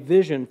develop a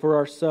vision for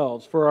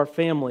ourselves, for our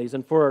families,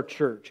 and for our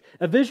church.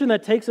 A vision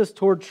that takes us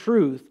toward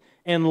truth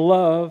and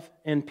love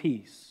and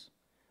peace,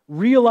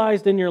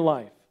 realized in your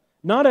life.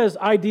 Not as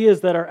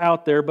ideas that are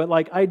out there, but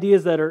like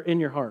ideas that are in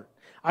your heart.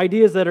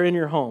 Ideas that are in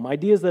your home.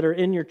 Ideas that are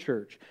in your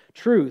church.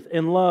 Truth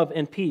and love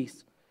and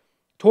peace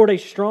toward a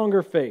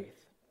stronger faith.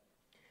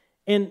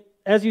 And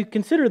as you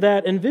consider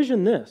that,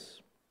 envision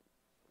this.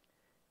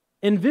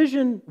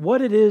 Envision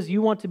what it is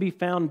you want to be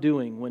found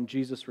doing when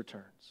Jesus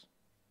returns.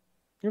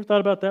 You ever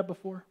thought about that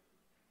before?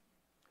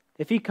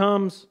 If He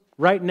comes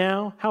right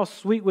now, how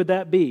sweet would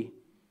that be?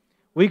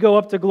 We go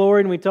up to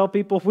glory and we tell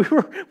people we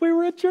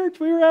were at church,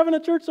 we were having a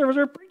church service,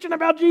 we were preaching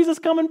about Jesus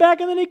coming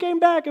back, and then He came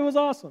back. It was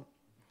awesome.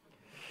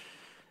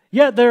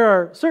 Yet there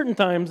are certain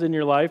times in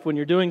your life when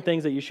you're doing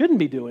things that you shouldn't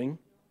be doing,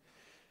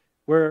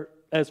 where,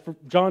 as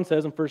John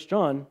says in 1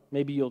 John,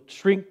 maybe you'll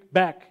shrink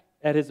back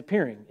at His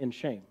appearing in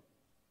shame.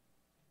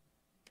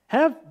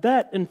 Have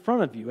that in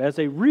front of you as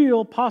a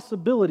real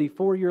possibility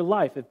for your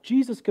life. If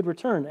Jesus could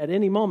return at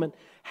any moment,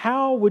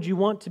 how would you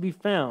want to be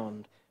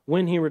found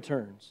when He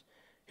returns?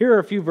 Here are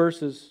a few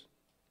verses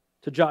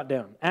to jot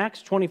down.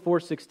 Acts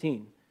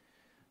 24:16.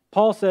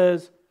 Paul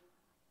says,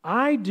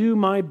 I do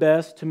my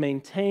best to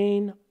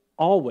maintain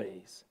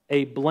always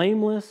a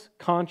blameless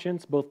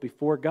conscience both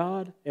before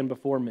God and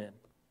before men.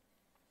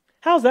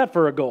 How's that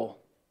for a goal?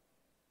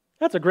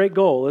 That's a great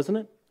goal, isn't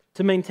it?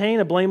 To maintain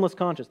a blameless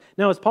conscience.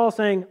 Now, is Paul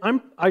saying,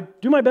 I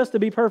do my best to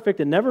be perfect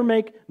and never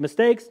make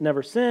mistakes,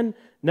 never sin,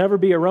 never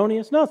be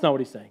erroneous? No, that's not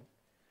what he's saying.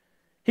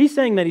 He's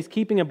saying that he's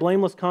keeping a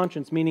blameless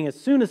conscience, meaning as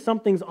soon as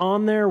something's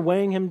on there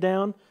weighing him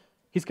down,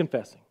 he's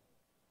confessing.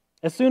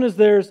 As soon as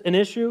there's an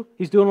issue,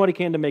 he's doing what he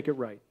can to make it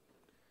right.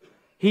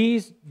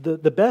 He's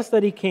the best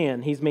that he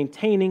can. He's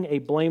maintaining a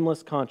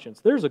blameless conscience.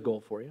 There's a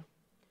goal for you.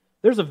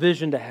 There's a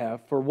vision to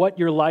have for what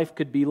your life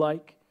could be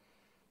like.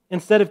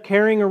 Instead of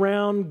carrying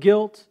around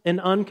guilt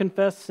and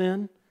unconfessed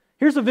sin,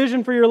 here's a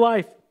vision for your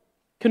life.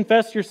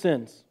 Confess your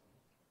sins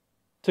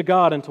to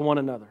God and to one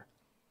another,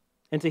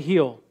 and to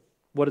heal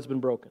what has been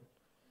broken.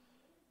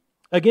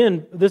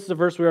 Again, this is a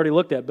verse we already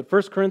looked at, but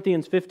 1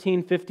 Corinthians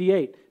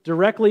 15:58,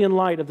 directly in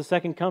light of the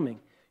second coming.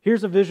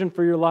 Here's a vision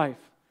for your life.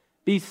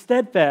 Be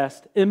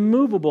steadfast,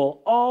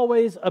 immovable,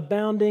 always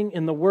abounding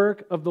in the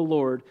work of the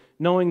Lord,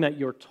 knowing that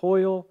your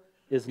toil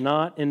is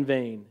not in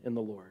vain in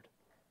the Lord.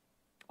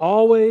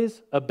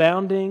 Always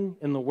abounding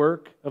in the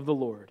work of the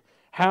Lord.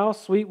 How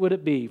sweet would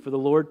it be for the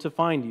Lord to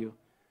find you,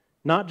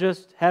 not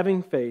just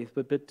having faith,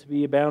 but to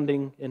be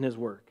abounding in His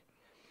work.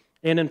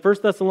 And in 1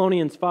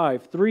 Thessalonians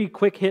 5, 3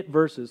 quick hit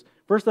verses.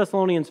 1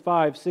 Thessalonians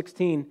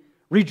 5:16,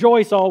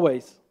 rejoice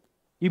always.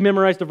 You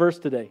memorized a verse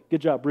today.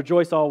 Good job.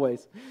 Rejoice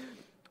always.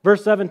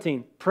 Verse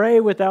 17, pray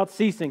without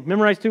ceasing.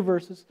 Memorize 2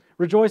 verses.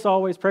 Rejoice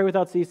always, pray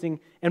without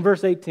ceasing. And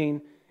verse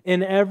 18,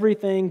 in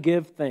everything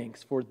give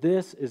thanks, for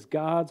this is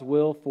God's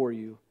will for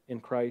you in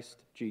Christ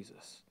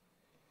Jesus.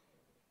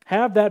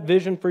 Have that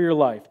vision for your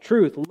life.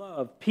 Truth,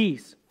 love,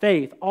 peace,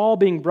 faith, all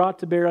being brought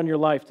to bear on your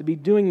life, to be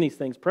doing these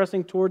things,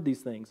 pressing toward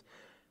these things.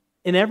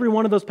 In every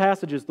one of those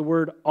passages, the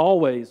word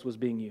always was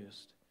being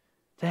used.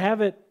 To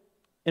have it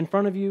in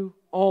front of you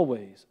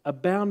always,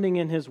 abounding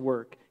in His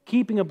work,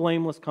 keeping a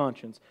blameless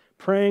conscience,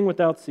 praying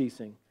without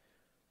ceasing,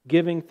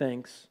 giving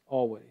thanks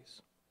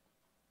always.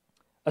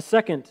 A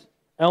second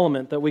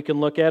element that we can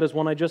look at is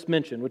one I just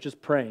mentioned, which is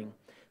praying.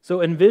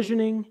 So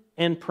envisioning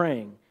and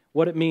praying,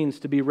 what it means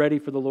to be ready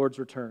for the Lord's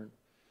return.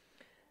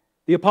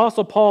 The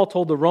Apostle Paul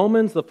told the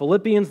Romans, the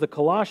Philippians, the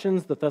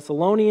Colossians, the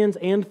Thessalonians,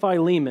 and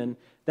Philemon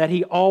that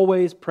he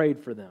always prayed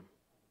for them.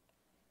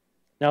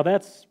 Now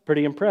that's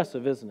pretty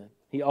impressive, isn't it?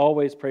 He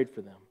always prayed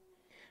for them.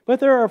 But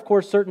there are, of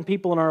course, certain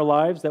people in our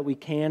lives that we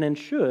can and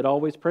should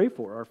always pray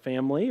for. Our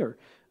family or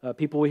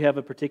people we have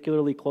a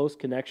particularly close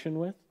connection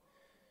with.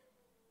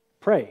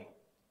 Pray.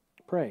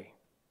 Pray.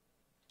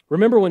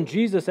 Remember when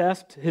Jesus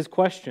asked His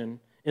question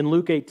in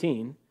Luke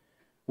 18,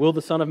 will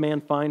the Son of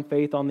Man find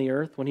faith on the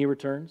earth when He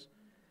returns?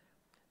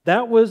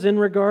 That was in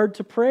regard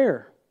to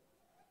prayer.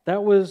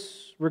 That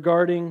was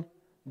regarding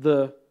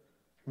the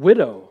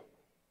widow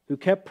who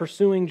kept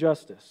pursuing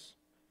justice.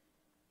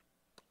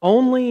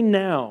 Only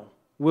now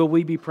will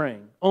we be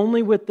praying.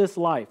 Only with this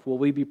life will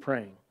we be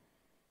praying.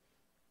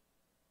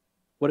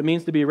 What it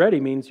means to be ready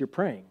means you're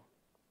praying.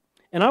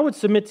 And I would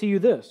submit to you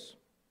this.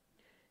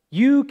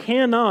 You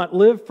cannot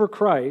live for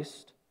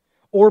Christ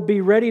or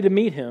be ready to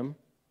meet Him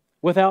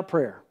without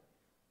prayer.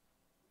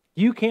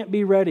 You can't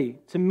be ready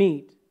to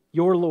meet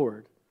your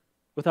Lord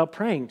without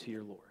praying to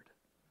your Lord.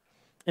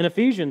 In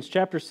Ephesians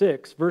chapter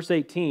 6, verse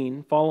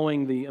 18,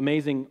 following the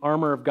amazing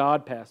armor of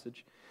God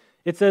passage,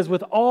 it says,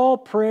 with all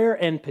prayer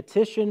and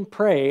petition,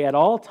 pray at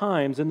all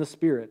times in the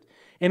Spirit.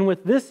 And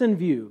with this in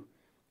view,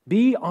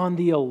 be on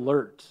the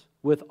alert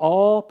with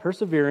all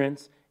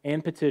perseverance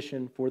and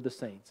petition for the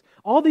saints.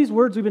 All these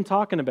words we've been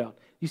talking about.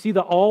 You see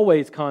the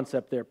always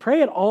concept there.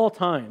 Pray at all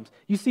times.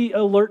 You see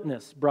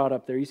alertness brought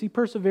up there. You see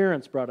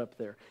perseverance brought up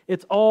there.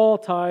 It's all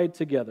tied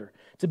together.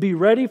 To be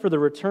ready for the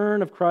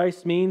return of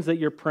Christ means that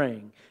you're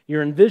praying.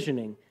 You're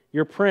envisioning.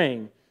 You're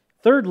praying.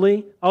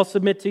 Thirdly, I'll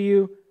submit to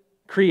you,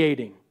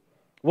 creating.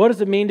 What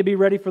does it mean to be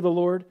ready for the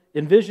Lord?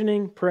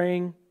 Envisioning,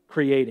 praying,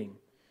 creating.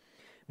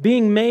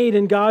 Being made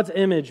in God's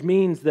image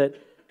means that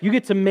you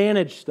get to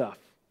manage stuff.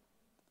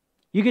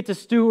 You get to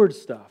steward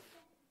stuff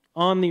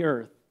on the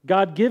earth.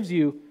 God gives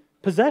you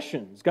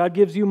possessions. God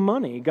gives you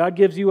money. God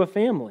gives you a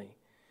family.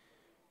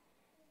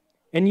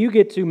 And you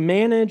get to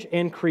manage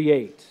and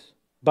create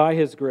by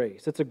His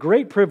grace. It's a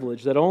great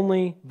privilege that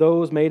only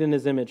those made in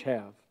His image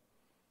have.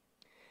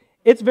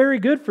 It's very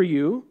good for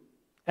you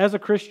as a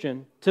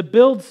Christian to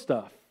build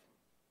stuff.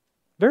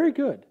 Very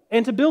good.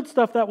 And to build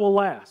stuff that will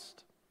last.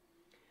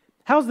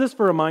 How's this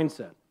for a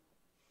mindset?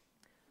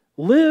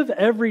 Live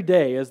every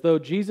day as though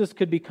Jesus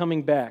could be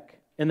coming back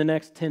in the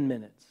next 10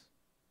 minutes,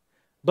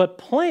 but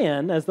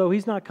plan as though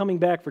He's not coming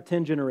back for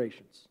 10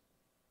 generations.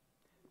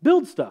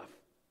 Build stuff.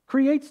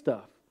 Create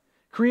stuff.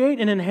 Create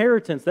an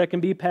inheritance that can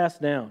be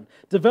passed down.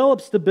 Develop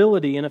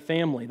stability in a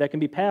family that can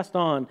be passed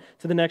on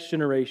to the next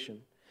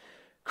generation.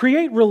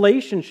 Create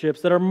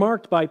relationships that are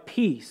marked by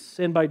peace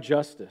and by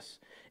justice.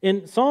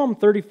 In Psalm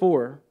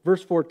 34,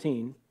 verse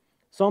 14,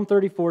 Psalm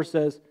 34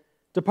 says,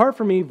 "Depart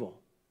from evil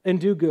and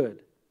do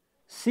good.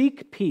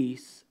 Seek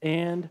peace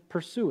and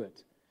pursue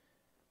it.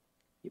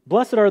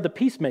 Blessed are the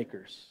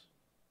peacemakers."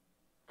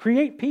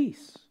 Create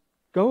peace.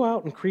 Go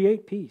out and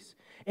create peace.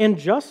 And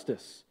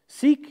justice.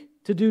 Seek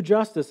to do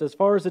justice as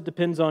far as it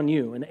depends on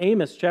you. In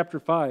Amos chapter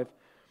 5,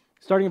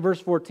 starting in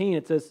verse 14,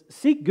 it says,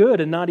 "Seek good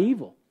and not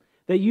evil,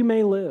 that you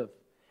may live.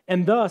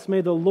 And thus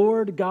may the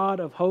Lord God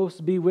of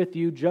hosts be with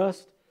you,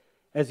 just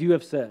as you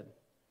have said.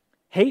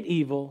 Hate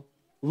evil,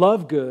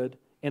 love good,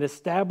 and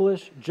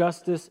establish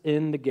justice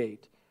in the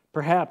gate.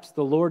 Perhaps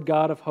the Lord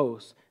God of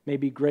hosts may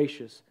be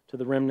gracious to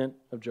the remnant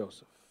of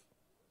Joseph."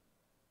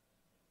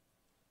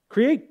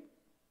 Create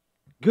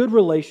good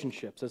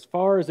relationships as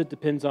far as it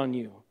depends on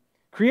you.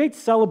 Create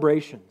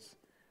celebrations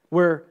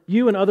where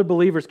you and other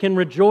believers can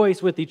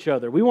rejoice with each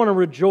other. We want to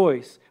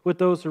rejoice with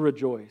those who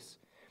rejoice.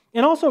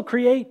 And also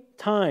create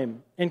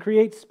time and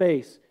create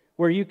space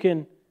where you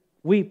can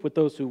weep with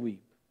those who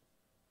weep.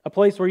 A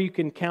place where you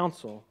can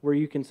counsel, where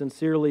you can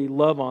sincerely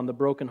love on the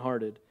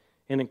brokenhearted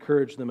and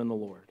encourage them in the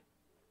Lord.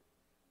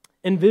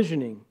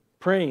 Envisioning,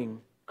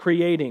 praying,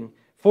 creating.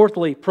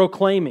 Fourthly,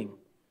 proclaiming.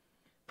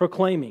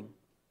 Proclaiming.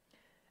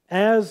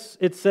 As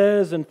it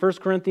says in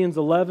 1 Corinthians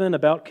 11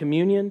 about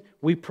communion,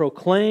 we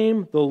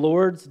proclaim the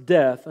Lord's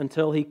death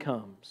until He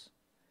comes.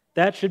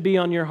 That should be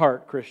on your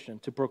heart, Christian,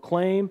 to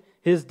proclaim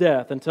His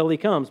death until He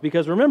comes.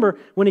 Because remember,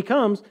 when He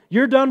comes,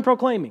 you're done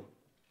proclaiming.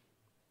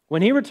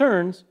 When He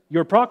returns,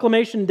 your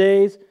proclamation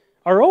days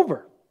are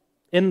over.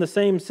 In the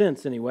same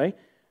sense, anyway.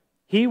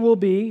 He will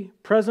be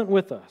present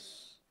with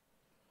us.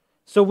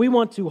 So we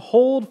want to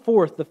hold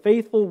forth the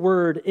faithful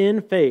word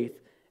in faith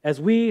as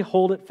we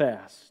hold it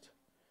fast.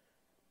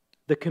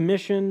 The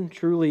commission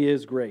truly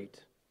is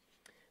great.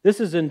 This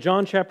is in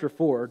John chapter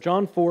 4.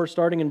 John 4,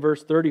 starting in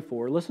verse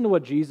 34. Listen to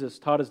what Jesus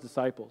taught His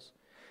disciples.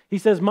 He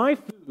says, "My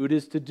food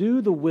is to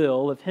do the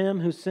will of Him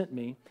who sent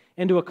me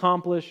and to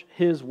accomplish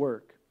His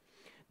work.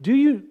 Do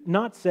you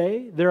not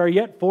say, 'There are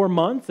yet 4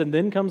 months, and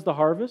then comes the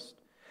harvest'?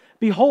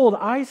 Behold,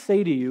 I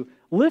say to you,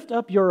 lift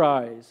up your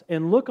eyes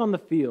and look on the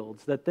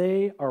fields, that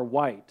they are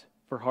white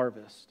for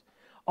harvest.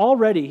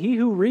 Already He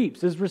who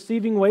reaps is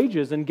receiving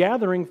wages and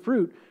gathering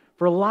fruit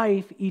for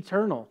life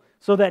eternal,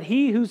 so that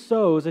he who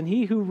sows and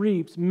he who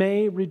reaps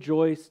may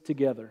rejoice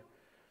together.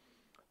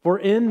 For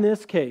in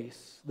this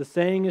case, the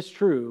saying is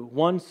true,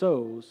 one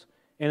sows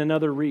and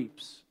another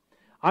reaps.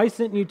 I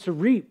sent you to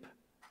reap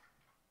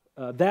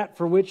that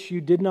for which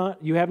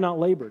you have not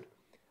labored.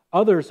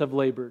 Others have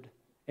labored,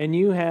 and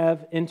you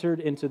have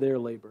entered into their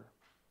labor."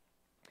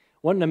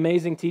 What an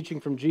amazing teaching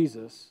from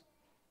Jesus,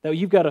 that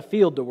you've got a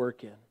field to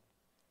work in,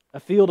 a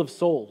field of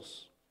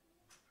souls.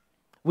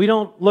 We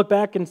don't look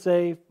back and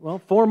say,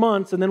 4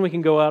 months and then we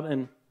can go out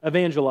and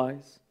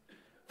evangelize.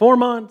 4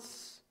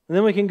 months and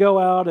then we can go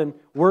out and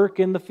work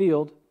in the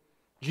field.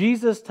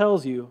 Jesus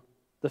tells you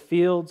the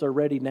fields are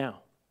ready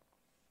now.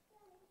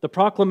 The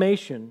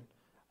proclamation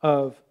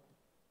of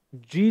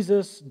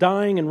Jesus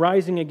dying and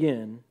rising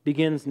again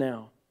begins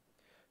now.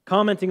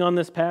 Commenting on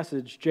this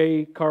passage,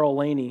 J. Carl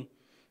Laney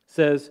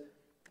says,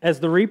 "As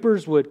the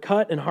reapers would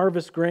cut and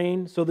harvest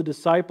grain, so the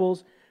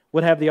disciples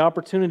would have the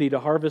opportunity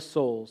to harvest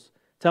souls,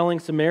 telling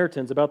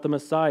Samaritans about the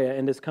Messiah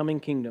and His coming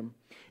kingdom.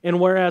 And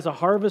whereas a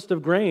harvest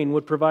of grain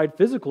would provide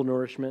physical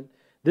nourishment,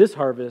 this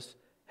harvest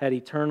had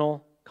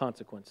eternal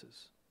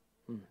consequences."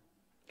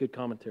 Good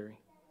commentary.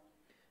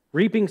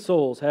 Reaping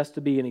souls has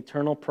to be an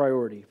eternal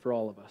priority for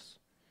all of us.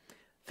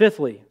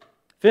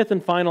 Fifth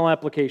and final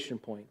application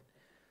point.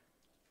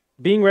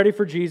 Being ready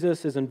for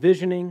Jesus is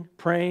envisioning,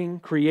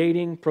 praying,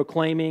 creating,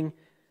 proclaiming,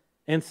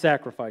 and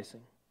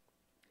sacrificing.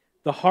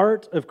 The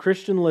heart of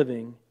Christian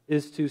living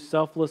is to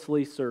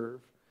selflessly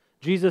serve.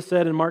 Jesus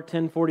said in Mark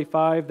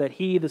 10:45 that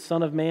He, the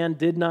Son of Man,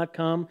 did not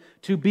come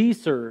to be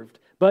served,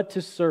 but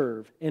to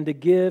serve and to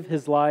give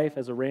His life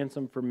as a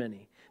ransom for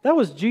many. That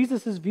was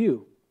Jesus'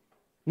 view.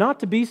 Not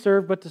to be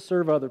served, but to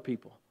serve other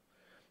people.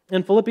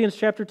 In Philippians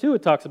chapter 2,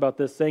 it talks about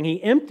this, saying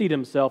He emptied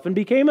Himself and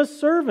became a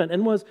servant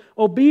and was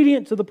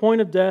obedient to the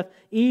point of death,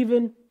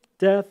 even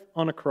death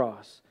on a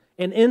cross.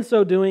 And in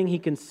so doing, He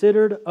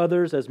considered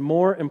others as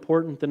more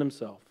important than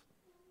Himself.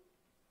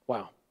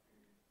 Wow.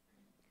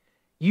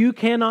 You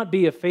cannot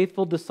be a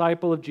faithful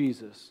disciple of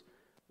Jesus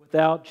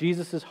without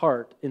Jesus'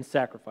 heart in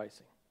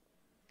sacrificing.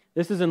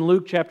 This is in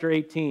Luke chapter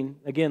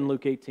 18, again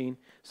Luke 18,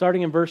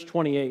 starting in verse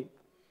 28.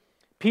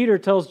 Peter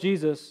tells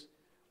Jesus,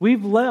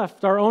 "We've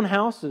left our own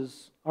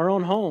houses, our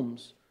own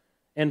homes,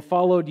 and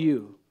followed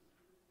you."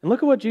 And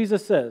look at what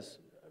Jesus says.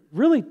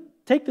 Really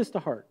take this to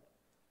heart.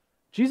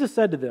 Jesus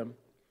said to them,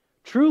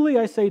 "Truly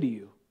I say to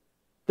you,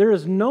 There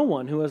is no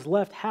one who has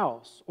left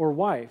house or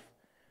wife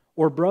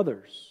or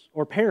brothers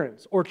or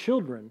parents or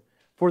children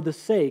for the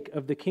sake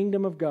of the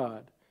kingdom of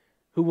God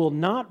who will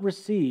not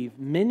receive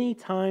many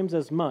times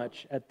as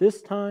much at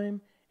this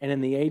time and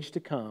in the age to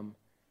come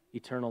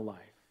eternal life.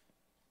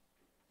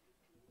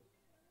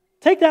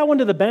 Take that one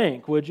to the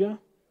bank, would you?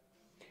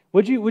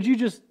 Would you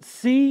just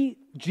see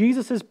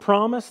Jesus'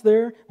 promise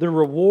there, the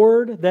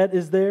reward that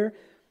is there?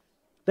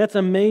 That's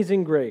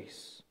amazing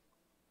grace.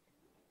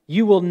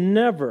 You will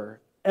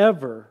never,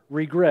 ever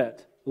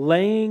regret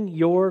laying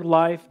your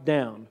life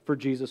down for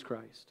Jesus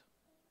Christ.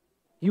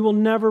 You will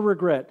never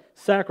regret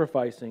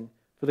sacrificing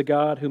for the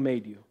God who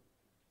made you.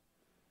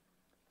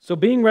 So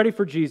being ready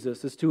for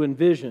Jesus is to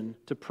envision,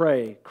 to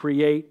pray,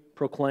 create,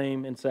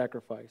 proclaim, and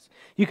sacrifice.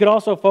 You could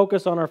also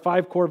focus on our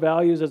 5 core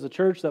values as a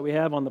church that we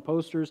have on the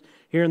posters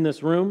here in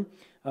this room.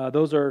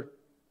 Those are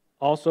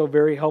also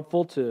very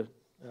helpful to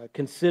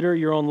consider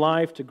your own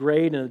life, to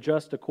grade and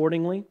adjust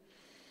accordingly.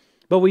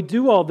 But we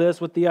do all this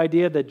with the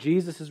idea that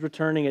Jesus is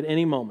returning at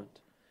any moment.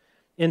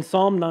 In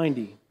Psalm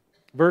 90,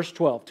 verse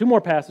 12, 2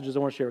 more passages I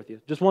want to share with you.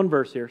 Just one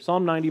verse here.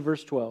 Psalm 90,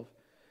 verse 12.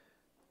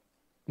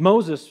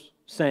 Moses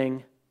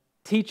sang,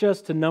 "Teach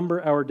us to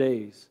number our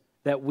days,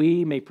 that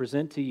we may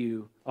present to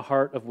you a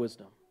heart of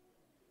wisdom."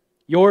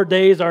 Your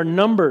days are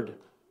numbered.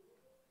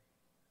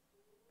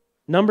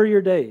 Number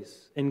your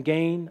days and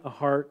gain a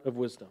heart of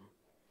wisdom.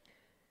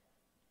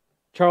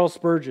 Charles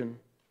Spurgeon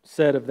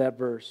said of that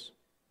verse,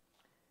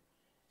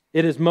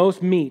 "It is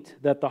most meet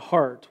that the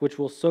heart, which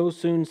will so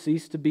soon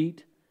cease to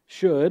beat,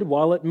 should,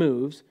 while it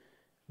moves,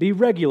 be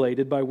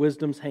regulated by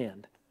wisdom's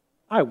hand."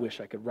 I wish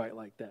I could write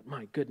like that.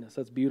 My goodness,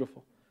 that's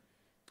beautiful.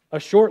 A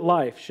short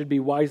life should be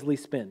wisely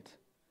spent.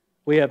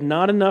 We have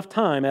not enough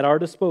time at our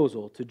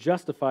disposal to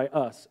justify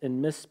us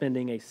in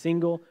misspending a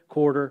single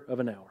quarter of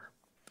an hour.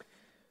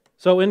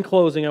 So in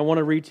closing, I want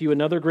to read to you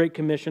another great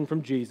commission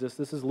from Jesus.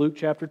 This is Luke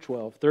chapter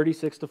 12,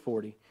 36 to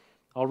 40.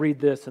 I'll read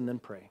this and then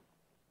pray.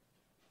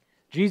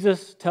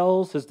 Jesus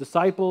tells his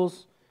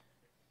disciples,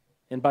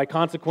 and by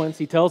consequence,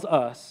 he tells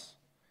us,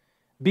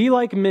 "Be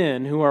like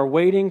men who are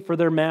waiting for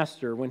their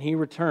master when he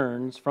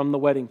returns from the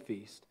wedding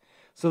feast,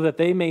 so that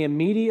they may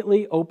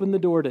immediately open the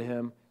door to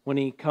him when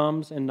he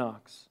comes and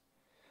knocks.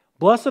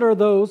 Blessed are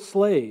those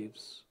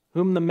slaves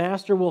whom the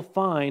master will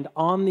find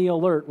on the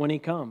alert when he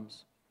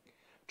comes.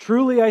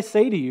 Truly I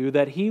say to you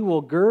that he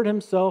will gird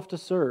himself to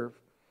serve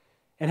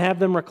and have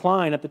them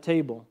recline at the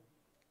table,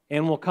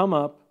 and will come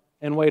up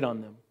and wait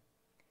on them.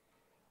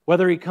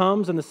 Whether he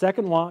comes in the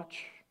second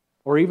watch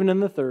or even in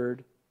the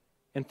third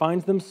and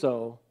finds them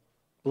so,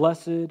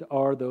 blessed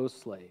are those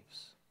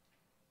slaves.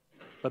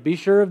 But be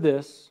sure of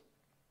this,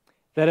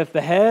 that if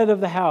the head of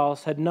the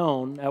house had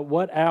known at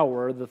what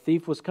hour the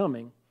thief was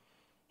coming,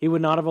 he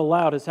would not have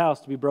allowed his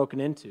house to be broken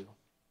into.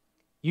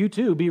 You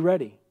too be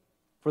ready,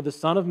 for the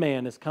Son of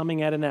Man is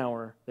coming at an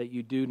hour that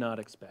you do not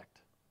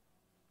expect."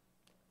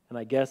 And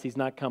I guess he's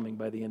not coming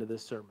by the end of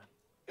this sermon.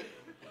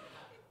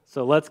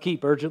 So let's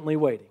keep urgently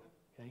waiting.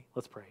 Okay,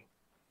 let's pray.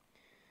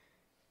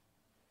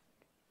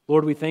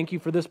 Lord, we thank you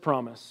for this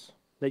promise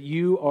that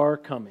you are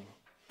coming.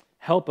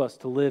 Help us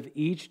to live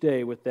each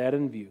day with that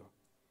in view,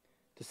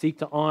 to seek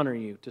to honor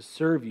you, to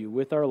serve you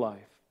with our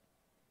life,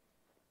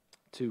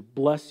 to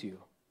bless you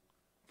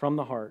from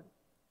the heart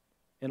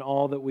in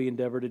all that we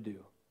endeavor to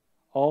do,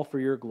 all for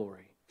your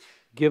glory.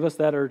 Give us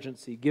that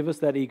urgency, give us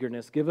that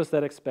eagerness, give us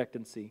that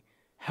expectancy.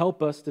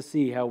 Help us to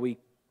see how we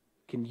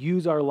can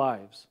use our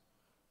lives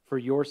for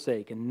your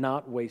sake and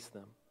not waste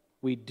them.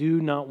 We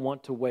do not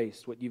want to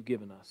waste what you've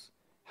given us.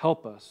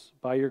 Help us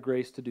by your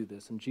grace to do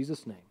this. In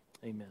Jesus' name,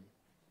 amen.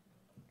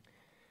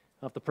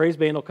 Now, if the praise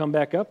band will come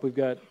back up, we've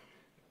got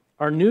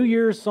our New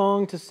Year's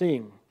song to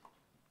sing.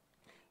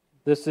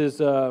 This is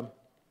the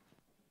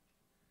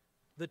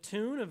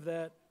tune of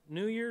that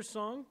New Year's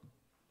song.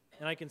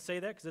 And I can say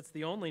that because it's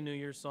the only New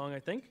Year's song, I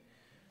think.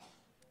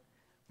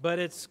 But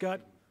it's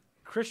got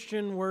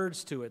Christian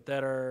words to it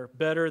that are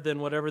better than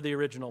whatever the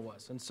original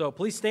was. And so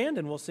please stand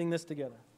and we'll sing this together.